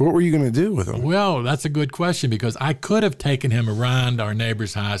 Now, What were you going to do with him? well, that's a good question, because I could have taken him around our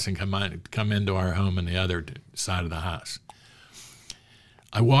neighbor's house and come into our home on the other side of the house.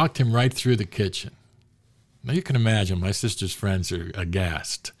 I walked him right through the kitchen. Now you can imagine my sister's friends are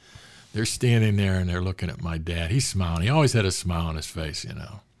aghast. They're standing there and they're looking at my dad. He's smiling. He always had a smile on his face,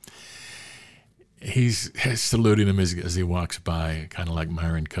 He's saluting him as he walks by, kind of like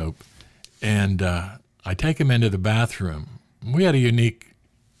Myron Cope. And I take him into the bathroom. We had a unique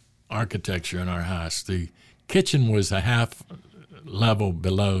architecture in our house. The kitchen was a half level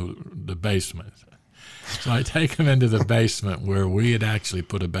below the basement. So I take him into the basement where we had actually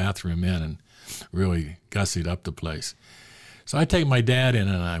put a bathroom in and really gussied up the place. So I take my dad in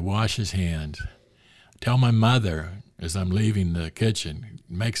and I wash his hands. Tell my mother as I'm leaving the kitchen,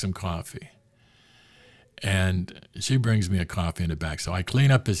 make some coffee. And she brings me a coffee in the back. So I clean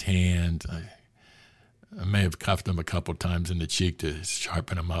up his hand. I may have cuffed him a couple times in the cheek to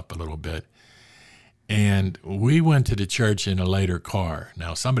sharpen him up a little bit. And we went to the church in a later car.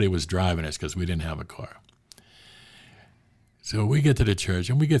 Now, somebody was driving us because we didn't have a car. So we get to the church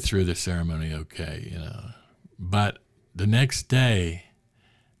and we get through the ceremony okay, But the next day,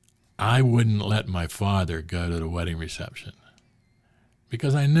 I wouldn't let my father go to the wedding reception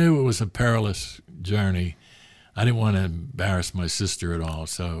because I knew it was a perilous journey. I didn't want to embarrass my sister at all.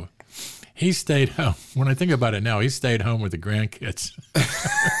 So he stayed home. When I think about it now, he stayed home with the grandkids.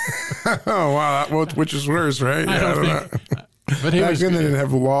 Oh wow! Which is worse, right? I don't know. But Back then they didn't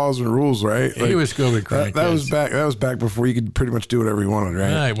have laws or rules, right? He was good with grandkids. That was back before you could pretty much do whatever you wanted,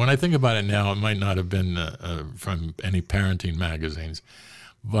 right? Right. When I think about it now, it might not have been from any parenting magazines,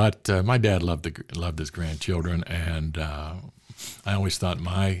 but my dad loved his grandchildren, and I always thought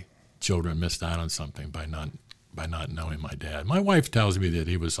my children missed out on something by not knowing my dad. My wife tells me that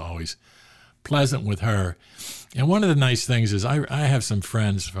he was always pleasant with her, and one of the nice things is I have some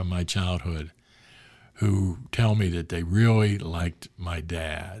friends from my childhood who tell me that they really liked my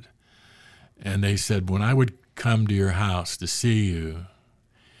dad. And they said, when I would come to your house to see you,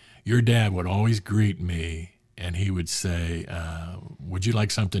 your dad would always greet me and he would say, would you like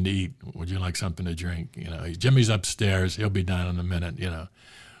something to eat? Would you like something to drink? Jimmy's upstairs. He'll be down in a minute.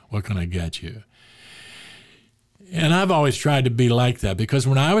 What can I get you? And I've always tried to be like that because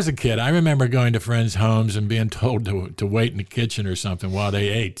when I was a kid, I remember going to friends' homes and being told to wait in the kitchen or something while they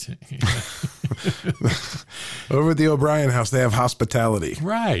ate. Over at the O'Brien house, they have hospitality.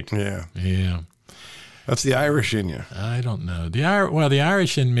 Right. Yeah. Yeah. That's the Irish in you. I don't know. The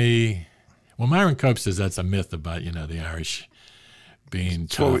Irish in me, Myron Cope says that's a myth about, the Irish being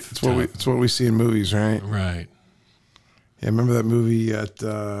tough. It's what we see in movies, right? Right. Yeah, remember that movie at,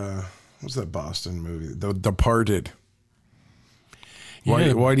 what's that Boston movie? The Departed.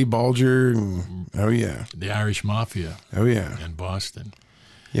 Whitey Bulger. Oh, yeah. The Irish Mafia. Oh, yeah. In Boston.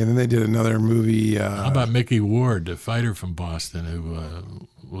 Yeah, then they did another movie. How about Mickey Ward, the fighter from Boston, who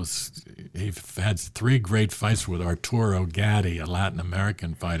he had 3 great fights with Arturo Gatti, a Latin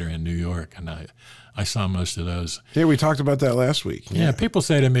American fighter in New York, and I saw most of those. Yeah, we talked about that last week. Yeah, people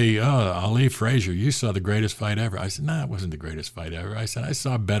say to me, "Oh, Ali Frazier, you saw the greatest fight ever." I said, "No, it wasn't the greatest fight ever." I said, "I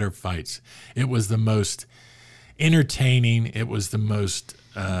saw better fights. It was the most entertaining. It was the most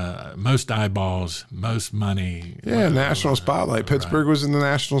eyeballs, most money." Yeah, national spotlight. Pittsburgh was in the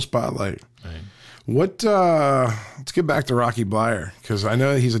national spotlight. Right. What? Let's get back to Rocky Bleier, because I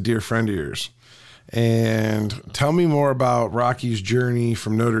know he's a dear friend of yours. And tell me more about Rocky's journey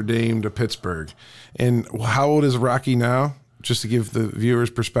from Notre Dame to Pittsburgh. And how old is Rocky now? Just to give the viewers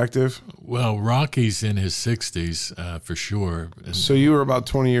perspective. Well, Rocky's in his 60s for sure. So you were about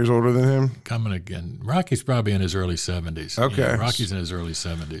 20 years older than him? Coming again. Rocky's probably in his early 70s. Okay. Yeah, Rocky's in his early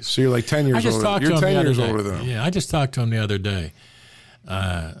 70s. So you're like 10 years older. You're 10 years older than him. Yeah, I just talked to him the other day.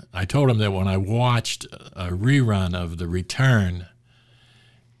 I told him that when I watched a rerun of The Return,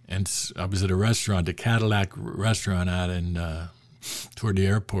 and I was at a restaurant, the Cadillac restaurant out in toward the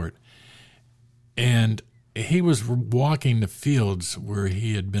airport, and he was walking the fields where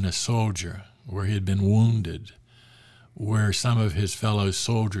he had been a soldier, where he had been wounded, where some of his fellow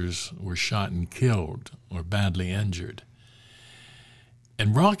soldiers were shot and killed or badly injured.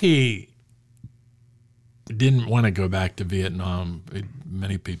 And Rocky didn't want to go back to Vietnam.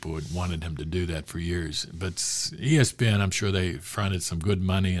 Many people had wanted him to do that for years. But ESPN, I'm sure they fronted some good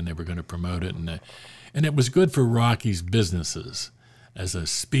money and they were going to promote it. And it was good for Rocky's businesses as a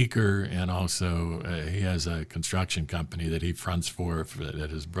speaker, and also he has a construction company that he fronts for that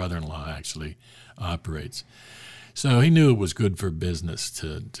his brother-in-law actually operates. So he knew it was good for business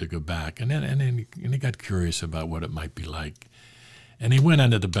to go back. And then he got curious about what it might be like. And he went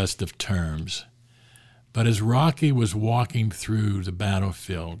under the best of terms. But as Rocky was walking through the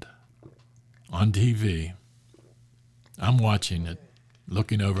battlefield on TV, I'm watching it,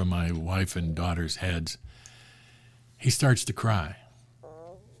 looking over my wife and daughter's heads, he starts to cry.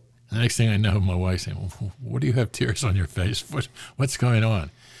 The next thing I know, my wife's saying, "What do you have tears on your face? What's going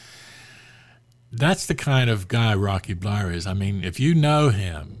on?" That's the kind of guy Rocky Bleier is. I mean, if you know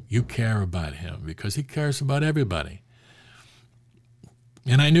him, you care about him because he cares about everybody.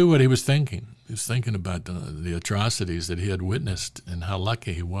 And I knew what he was thinking. He was thinking about the atrocities that he had witnessed and how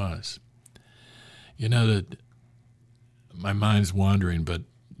lucky he was. You know, that my mind's wandering, but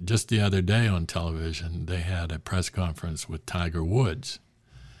just the other day on television, they had a press conference with Tiger Woods.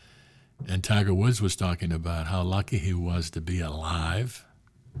 And Tiger Woods was talking about how lucky he was to be alive,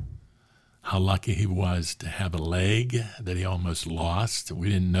 how lucky he was to have a leg that he almost lost. We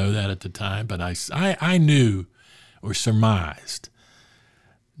didn't know that at the time, but I knew or surmised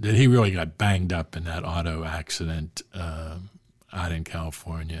that he really got banged up in that auto accident out in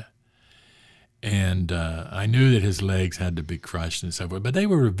California. And I knew that his legs had to be crushed and so forth. But they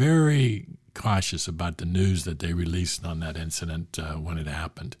were very cautious about the news that they released on that incident when it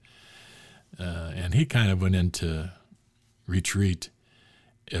happened. And he kind of went into retreat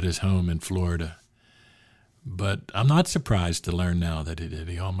at his home in Florida. But I'm not surprised to learn now that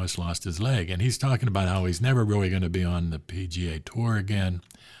he almost lost his leg. And he's talking about how he's never really going to be on the PGA Tour again.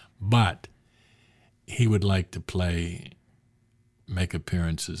 But he would like to make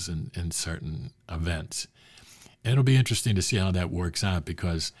appearances in certain events. And it'll be interesting to see how that works out,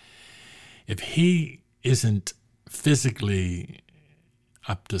 because if he isn't physically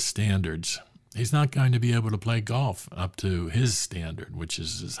up to standards, he's not going to be able to play golf up to his standard, which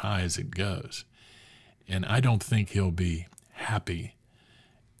is as high as it goes. And I don't think he'll be happy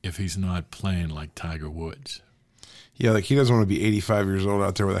if he's not playing like Tiger Woods. Yeah, like he doesn't want to be 85 years old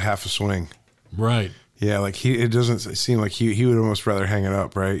out there with a half a swing. Right. Yeah, like it doesn't seem like he would almost rather hang it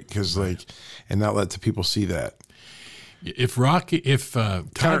up, right? Because and not let the people see that. If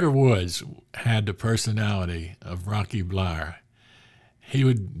Tiger Woods had the personality of Rocky Bleier, he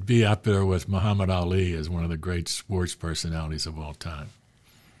would be up there with Muhammad Ali as one of the great sports personalities of all time.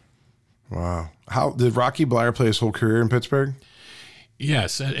 Wow. How did Rocky Bleier play his whole career in Pittsburgh?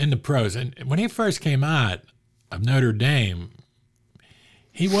 Yes, in the pros. And when he first came out of Notre Dame,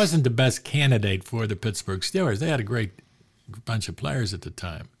 he wasn't the best candidate for the Pittsburgh Steelers. They had a great bunch of players at the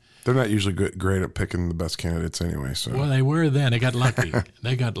time. They're not usually great at picking the best candidates anyway. So. Well, they were then. They got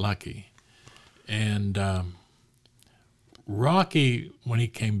lucky. And Rocky, when he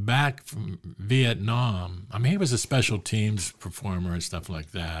came back from Vietnam, I mean, he was a special teams performer and stuff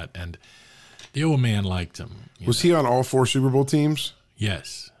like that. And the old man liked him. Was he on all 4 Super Bowl teams?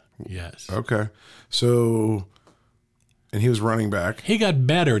 Yes. Okay. So, and he was running back. He got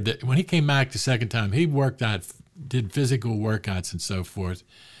better. When he came back the second time, he worked out, did physical workouts and so forth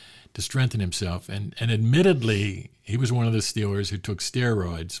to strengthen himself. And admittedly, he was one of the Steelers who took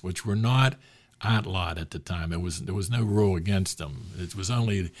steroids, which were not outlawed at the time. There was no rule against them. It was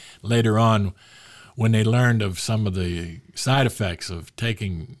only later on when they learned of some of the side effects of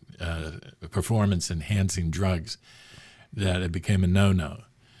taking performance-enhancing drugs, that it became a no-no.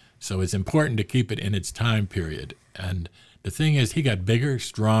 So it's important to keep it in its time period. And the thing is, he got bigger,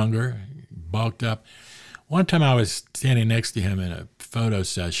 stronger, bulked up. One time I was standing next to him in a photo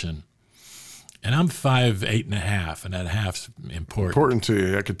session, and I'm 5'8.5", and that half's important. Important to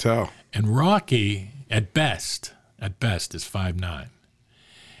you, I could tell. And Rocky, at best, is 5'9".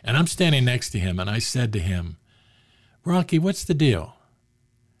 And I'm standing next to him, and I said to him, Rocky, what's the deal?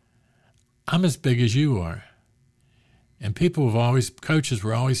 I'm as big as you are. And coaches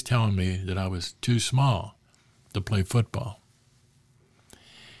were always telling me that I was too small to play football.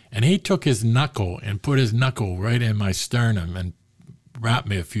 And he took his knuckle and put his knuckle right in my sternum and rapped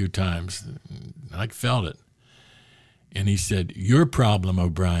me a few times. I felt it. And he said, your problem,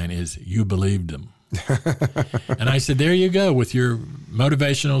 O'Brien, is you believed him. And I said, there you go with your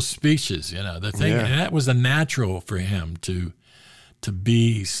motivational speeches. The thing, and that was a natural for him to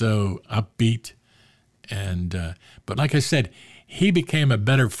be so upbeat. And but like I said, he became a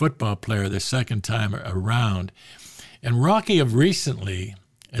better football player the second time around. And Rocky of recently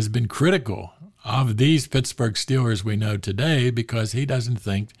has been critical of these Pittsburgh Steelers we know today because he doesn't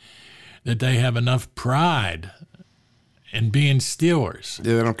think that they have enough pride in being Steelers.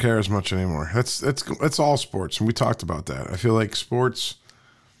 Yeah, they don't care as much anymore. That's all sports, and we talked about that. I feel like sports,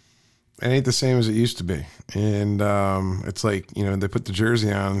 it ain't the same as it used to be. And it's like, they put the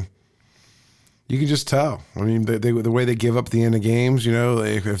jersey on. You can just tell. I mean, the way they give up the end of games,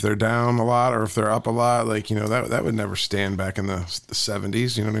 if they're down a lot or if they're up a lot, that would never stand back in the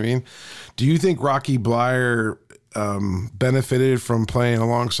 70s, you know what I mean? Do you think Rocky Bleier benefited from playing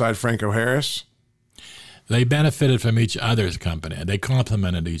alongside Franco Harris? They benefited from each other's company. They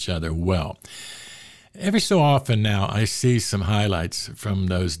complemented each other well. Every so often now I see some highlights from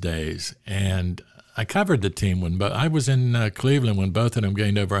those days, and I covered the team but I was in Cleveland when both of them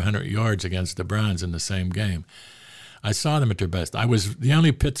gained over 100 yards against the Browns in the same game. I saw them at their best. I was the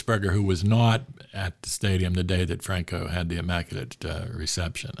only Pittsburgher who was not at the stadium the day that Franco had the immaculate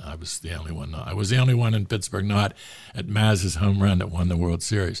reception. I was the only one. I was the only one in Pittsburgh not at Maz's home run that won the World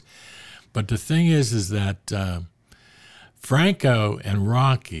Series. But the thing is that Franco and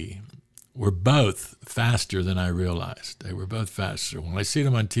Rocky were both faster than I realized. They were both faster. When I see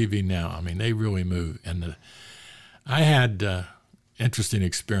them on TV now, I mean, they really move. And I had interesting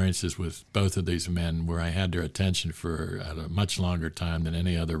experiences with both of these men where I had their attention for a much longer time than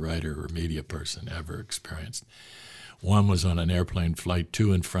any other writer or media person ever experienced. One was on an airplane flight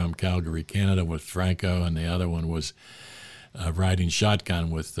to and from Calgary, Canada with Franco, and the other one was riding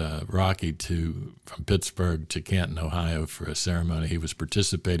shotgun with Rocky from Pittsburgh to Canton, Ohio for a ceremony he was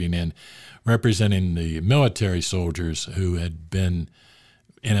participating in, representing the military soldiers who had been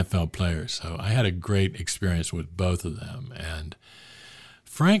NFL players. So I had a great experience with both of them. And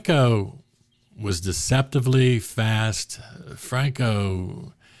Franco was deceptively fast.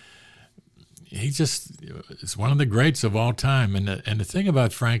 Franco, he just is one of the greats of all time. And the thing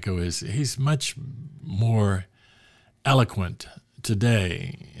about Franco is he's much more eloquent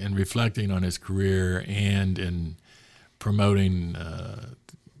today in reflecting on his career and in promoting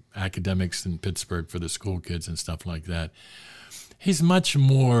academics in Pittsburgh for the school kids and stuff like that. He's much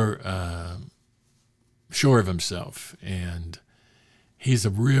more sure of himself, and he's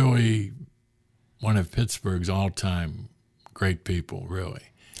really one of Pittsburgh's all-time great people, really.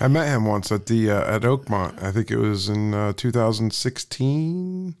 I met him once at Oakmont. I think it was in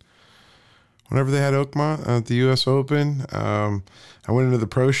 2016. Whenever they had Oakmont at the U.S. Open, I went into the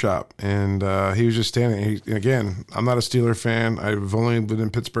pro shop, and he was just standing. Again, I'm not a Steeler fan. I've only been in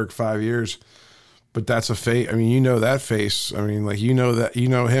Pittsburgh 5 years, but that's a face. I mean, that face. I mean, that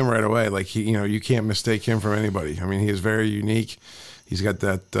him right away. Like you can't mistake him from anybody. I mean, he is very unique. He's got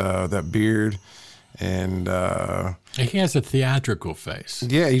that beard, and he has a theatrical face.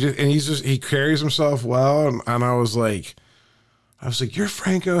 Yeah, he carries himself well, and I was like, you're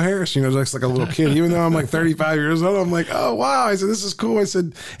Franco Harris, just like a little kid. Even though I'm like 35 years old, I'm like, oh, wow. I said, this is cool. I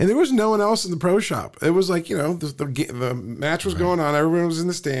said, and there was no one else in the pro shop. It was like, the match was going on. Everyone was in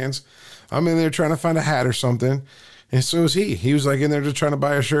the stands. I'm in there trying to find a hat or something. And so was he. He was like in there just trying to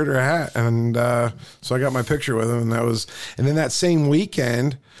buy a shirt or a hat. And so I got my picture with him. And then that same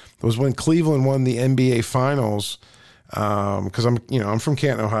weekend was when Cleveland won the NBA Finals. Because I'm from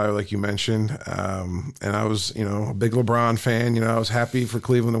Canton, Ohio, like you mentioned, and I was, a big LeBron fan. I was happy for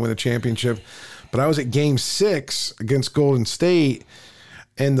Cleveland to win the championship, but I was at Game 6 against Golden State,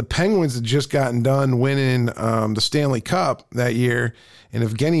 and the Penguins had just gotten done winning the Stanley Cup that year, and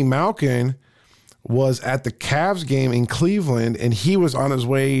Evgeny Malkin was at the Cavs game in Cleveland, and he was on his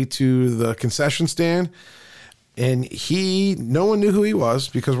way to the concession stand, and no one knew who he was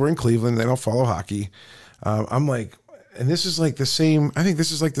because we're in Cleveland. They don't follow hockey. I'm like, and this is like the same, I think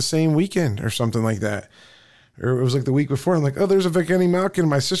this is like the same weekend or something like that. Or it was like the week before. I'm like, oh, there's a Evgeny Malkin.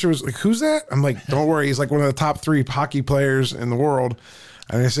 My sister was like, who's that? I'm like, don't worry. He's like one of the top 3 hockey players in the world.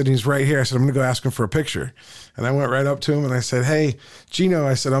 And I said, he's right here. I said, I'm going to go ask him for a picture. And I went right up to him and I said, hey, Gino,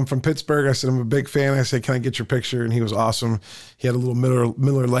 I said, I'm from Pittsburgh. I said, I'm a big fan. I said, can I get your picture? And he was awesome. He had a little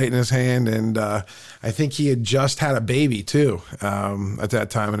Miller Lite in his hand. And I think he had just had a baby too at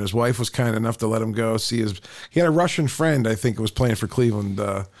that time. And his wife was kind enough to let him go see he had a Russian friend, I think, was playing for Cleveland.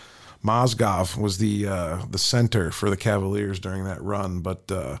 Mozgov was the center for the Cavaliers during that run, but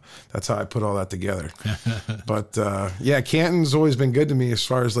that's how I put all that together. But yeah, Canton's always been good to me as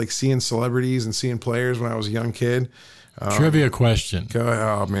far as like seeing celebrities and seeing players when I was a young kid. Trivia question.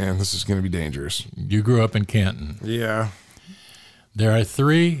 Oh man, this is going to be dangerous. You grew up in Canton. Yeah. There are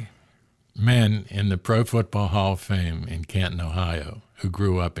 3 men in the Pro Football Hall of Fame in Canton, Ohio, who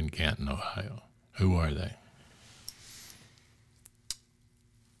grew up in Canton, Ohio. Who are they?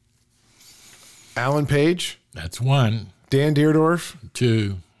 Alan Page. That's 1. Dan Deerdorf.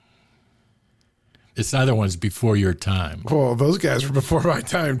 2. This other one's before your time. Well, those guys were before my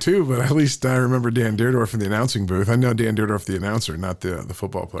time too, but at least I remember Dan Deerdorf in the announcing booth. I know Dan Deerdorf, the announcer, not the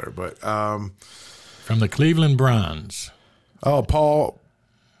football player. But from the Cleveland Browns. Oh, Paul.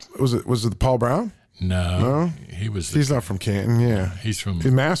 Was it Paul Brown? No. He's not from Canton. Yeah, he's from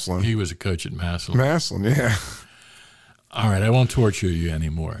Massillon. He was a coach at Massillon. Massillon, yeah. All right, I won't torture you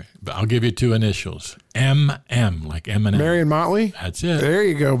anymore, but I'll give you 2 initials. M.M., like M&M. Marion Motley? That's it. There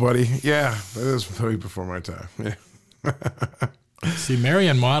you go, buddy. Yeah, that is way before my time. Yeah. See,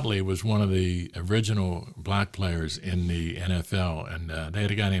 Marion Motley was one of the original black players in the NFL, and they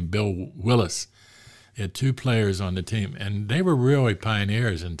had a guy named Bill Willis. They had 2 players on the team, and they were really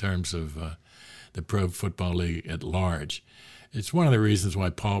pioneers in terms of the Pro Football League at large. It's one of the reasons why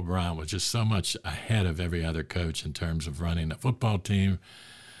Paul Brown was just so much ahead of every other coach in terms of running a football team,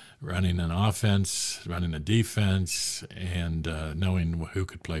 running an offense, running a defense, and knowing who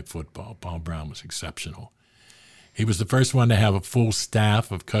could play football. Paul Brown was exceptional. He was the first one to have a full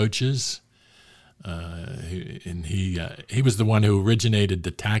staff of coaches, and he was the one who originated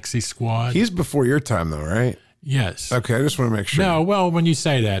the taxi squad. He's before your time, though, right? Yes. Okay, I just want to make sure. No, well, when you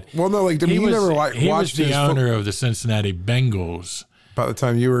say that. Well, no, like, you never watched He was the owner of the Cincinnati Bengals. By the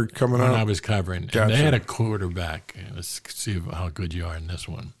time you were coming when up? I was covering. Gotcha. And they had a quarterback. Let's see how good you are in this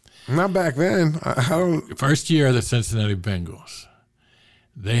one. Not back then. I don't. First year of the Cincinnati Bengals.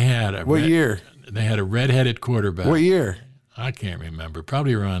 They had a What year? They had a redheaded quarterback. What year? I can't remember.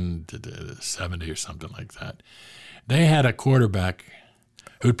 Probably around 70 or something like that. They had a quarterback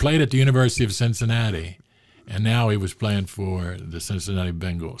who played at the University of Cincinnati. And now he was playing for the Cincinnati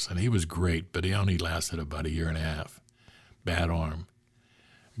Bengals, and he was great, but he only lasted about 1.5 years. Bad arm.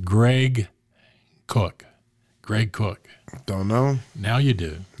 Greg Cook. Don't know. Now you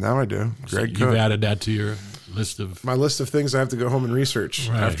do. Now I do. Greg Cook. You've added that to your list of... My list of things I have to go home and research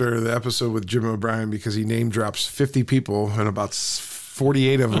after the episode with Jim O'Brien, because he name drops 50 people and about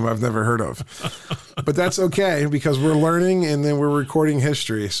 48 of them I've never heard of. But that's okay, because we're learning and then we're recording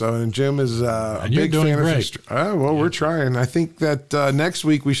history. So, and Jim is a big fan of history. Oh, well, we're trying. I think that next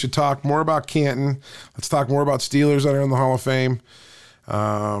week we should talk more about Canton. Let's talk more about Steelers that are in the Hall of Fame.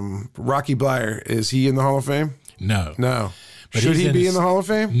 Rocky Bleier, is he in the Hall of Fame? No. But should he be in the Hall of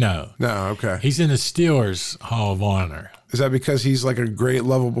Fame? No. Okay. He's in the Steelers Hall of Honor. Is that because he's like a great,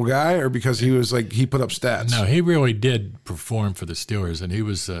 lovable guy, or because he was like, he put up stats? No, he really did perform for the Steelers, and he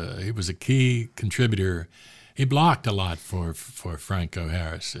was a key contributor. He blocked a lot for Franco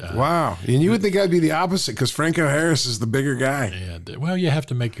Harris. Wow. And you would think I'd be the opposite, because Franco Harris is the bigger guy. And, well, you have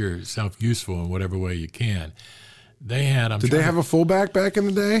to make yourself useful in whatever way you can. Did they have a fullback back in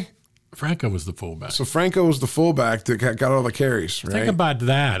the day? Franco was the fullback. So Franco was the fullback that got all the carries, right? Think about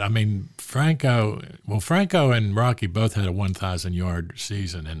that. I mean, Franco and Rocky both had a 1,000-yard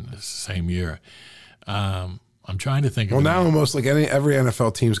season in the same year. I'm trying to think. Well, now almost like every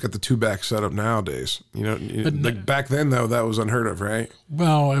NFL team's got the 2-back setup nowadays. But back then, though, that was unheard of, right?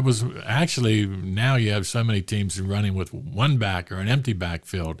 Well, it was actually, now you have so many teams running with 1 back or an empty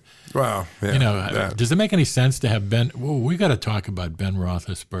backfield. Wow. Yeah, does it make any sense to have Ben? Well, we got to talk about Ben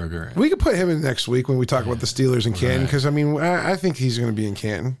Roethlisberger. We could put him in next week when we talk about the Steelers in Canton, because, I mean, I think he's going to be in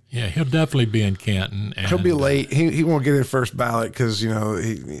Canton. Yeah, he'll definitely be in Canton. And he'll be late. He won't get in first ballot because,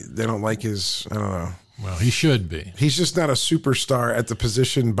 they don't like his, I don't know. Well, he should be. He's just not a superstar at the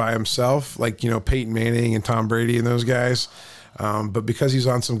position by himself, like, Peyton Manning and Tom Brady and those guys. But because he's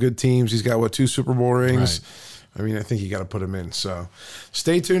on some good teams, he's got, 2 Super Bowl rings. Right. I mean, I think you got to put him in. So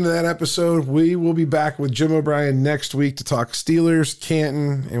stay tuned to that episode. We will be back with Jim O'Brien next week to talk Steelers,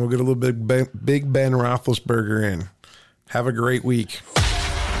 Canton, and we'll get a little bit Big Ben Roethlisberger in. Have a great week.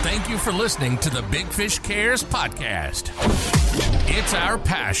 Thank you for listening to the Big Fish Cares podcast. It's our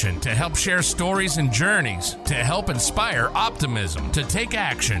passion to help share stories and journeys to help inspire optimism, to take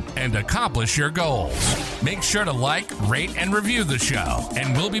action, and accomplish your goals. Make sure to like, rate, and review the show.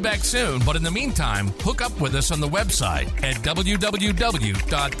 And we'll be back soon, but in the meantime, hook up with us on the website at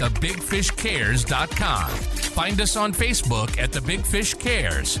www.thebigfishcares.com. Find us on Facebook at The Big Fish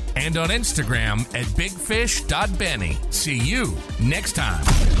Cares and on Instagram at bigfish.benny. See you next time.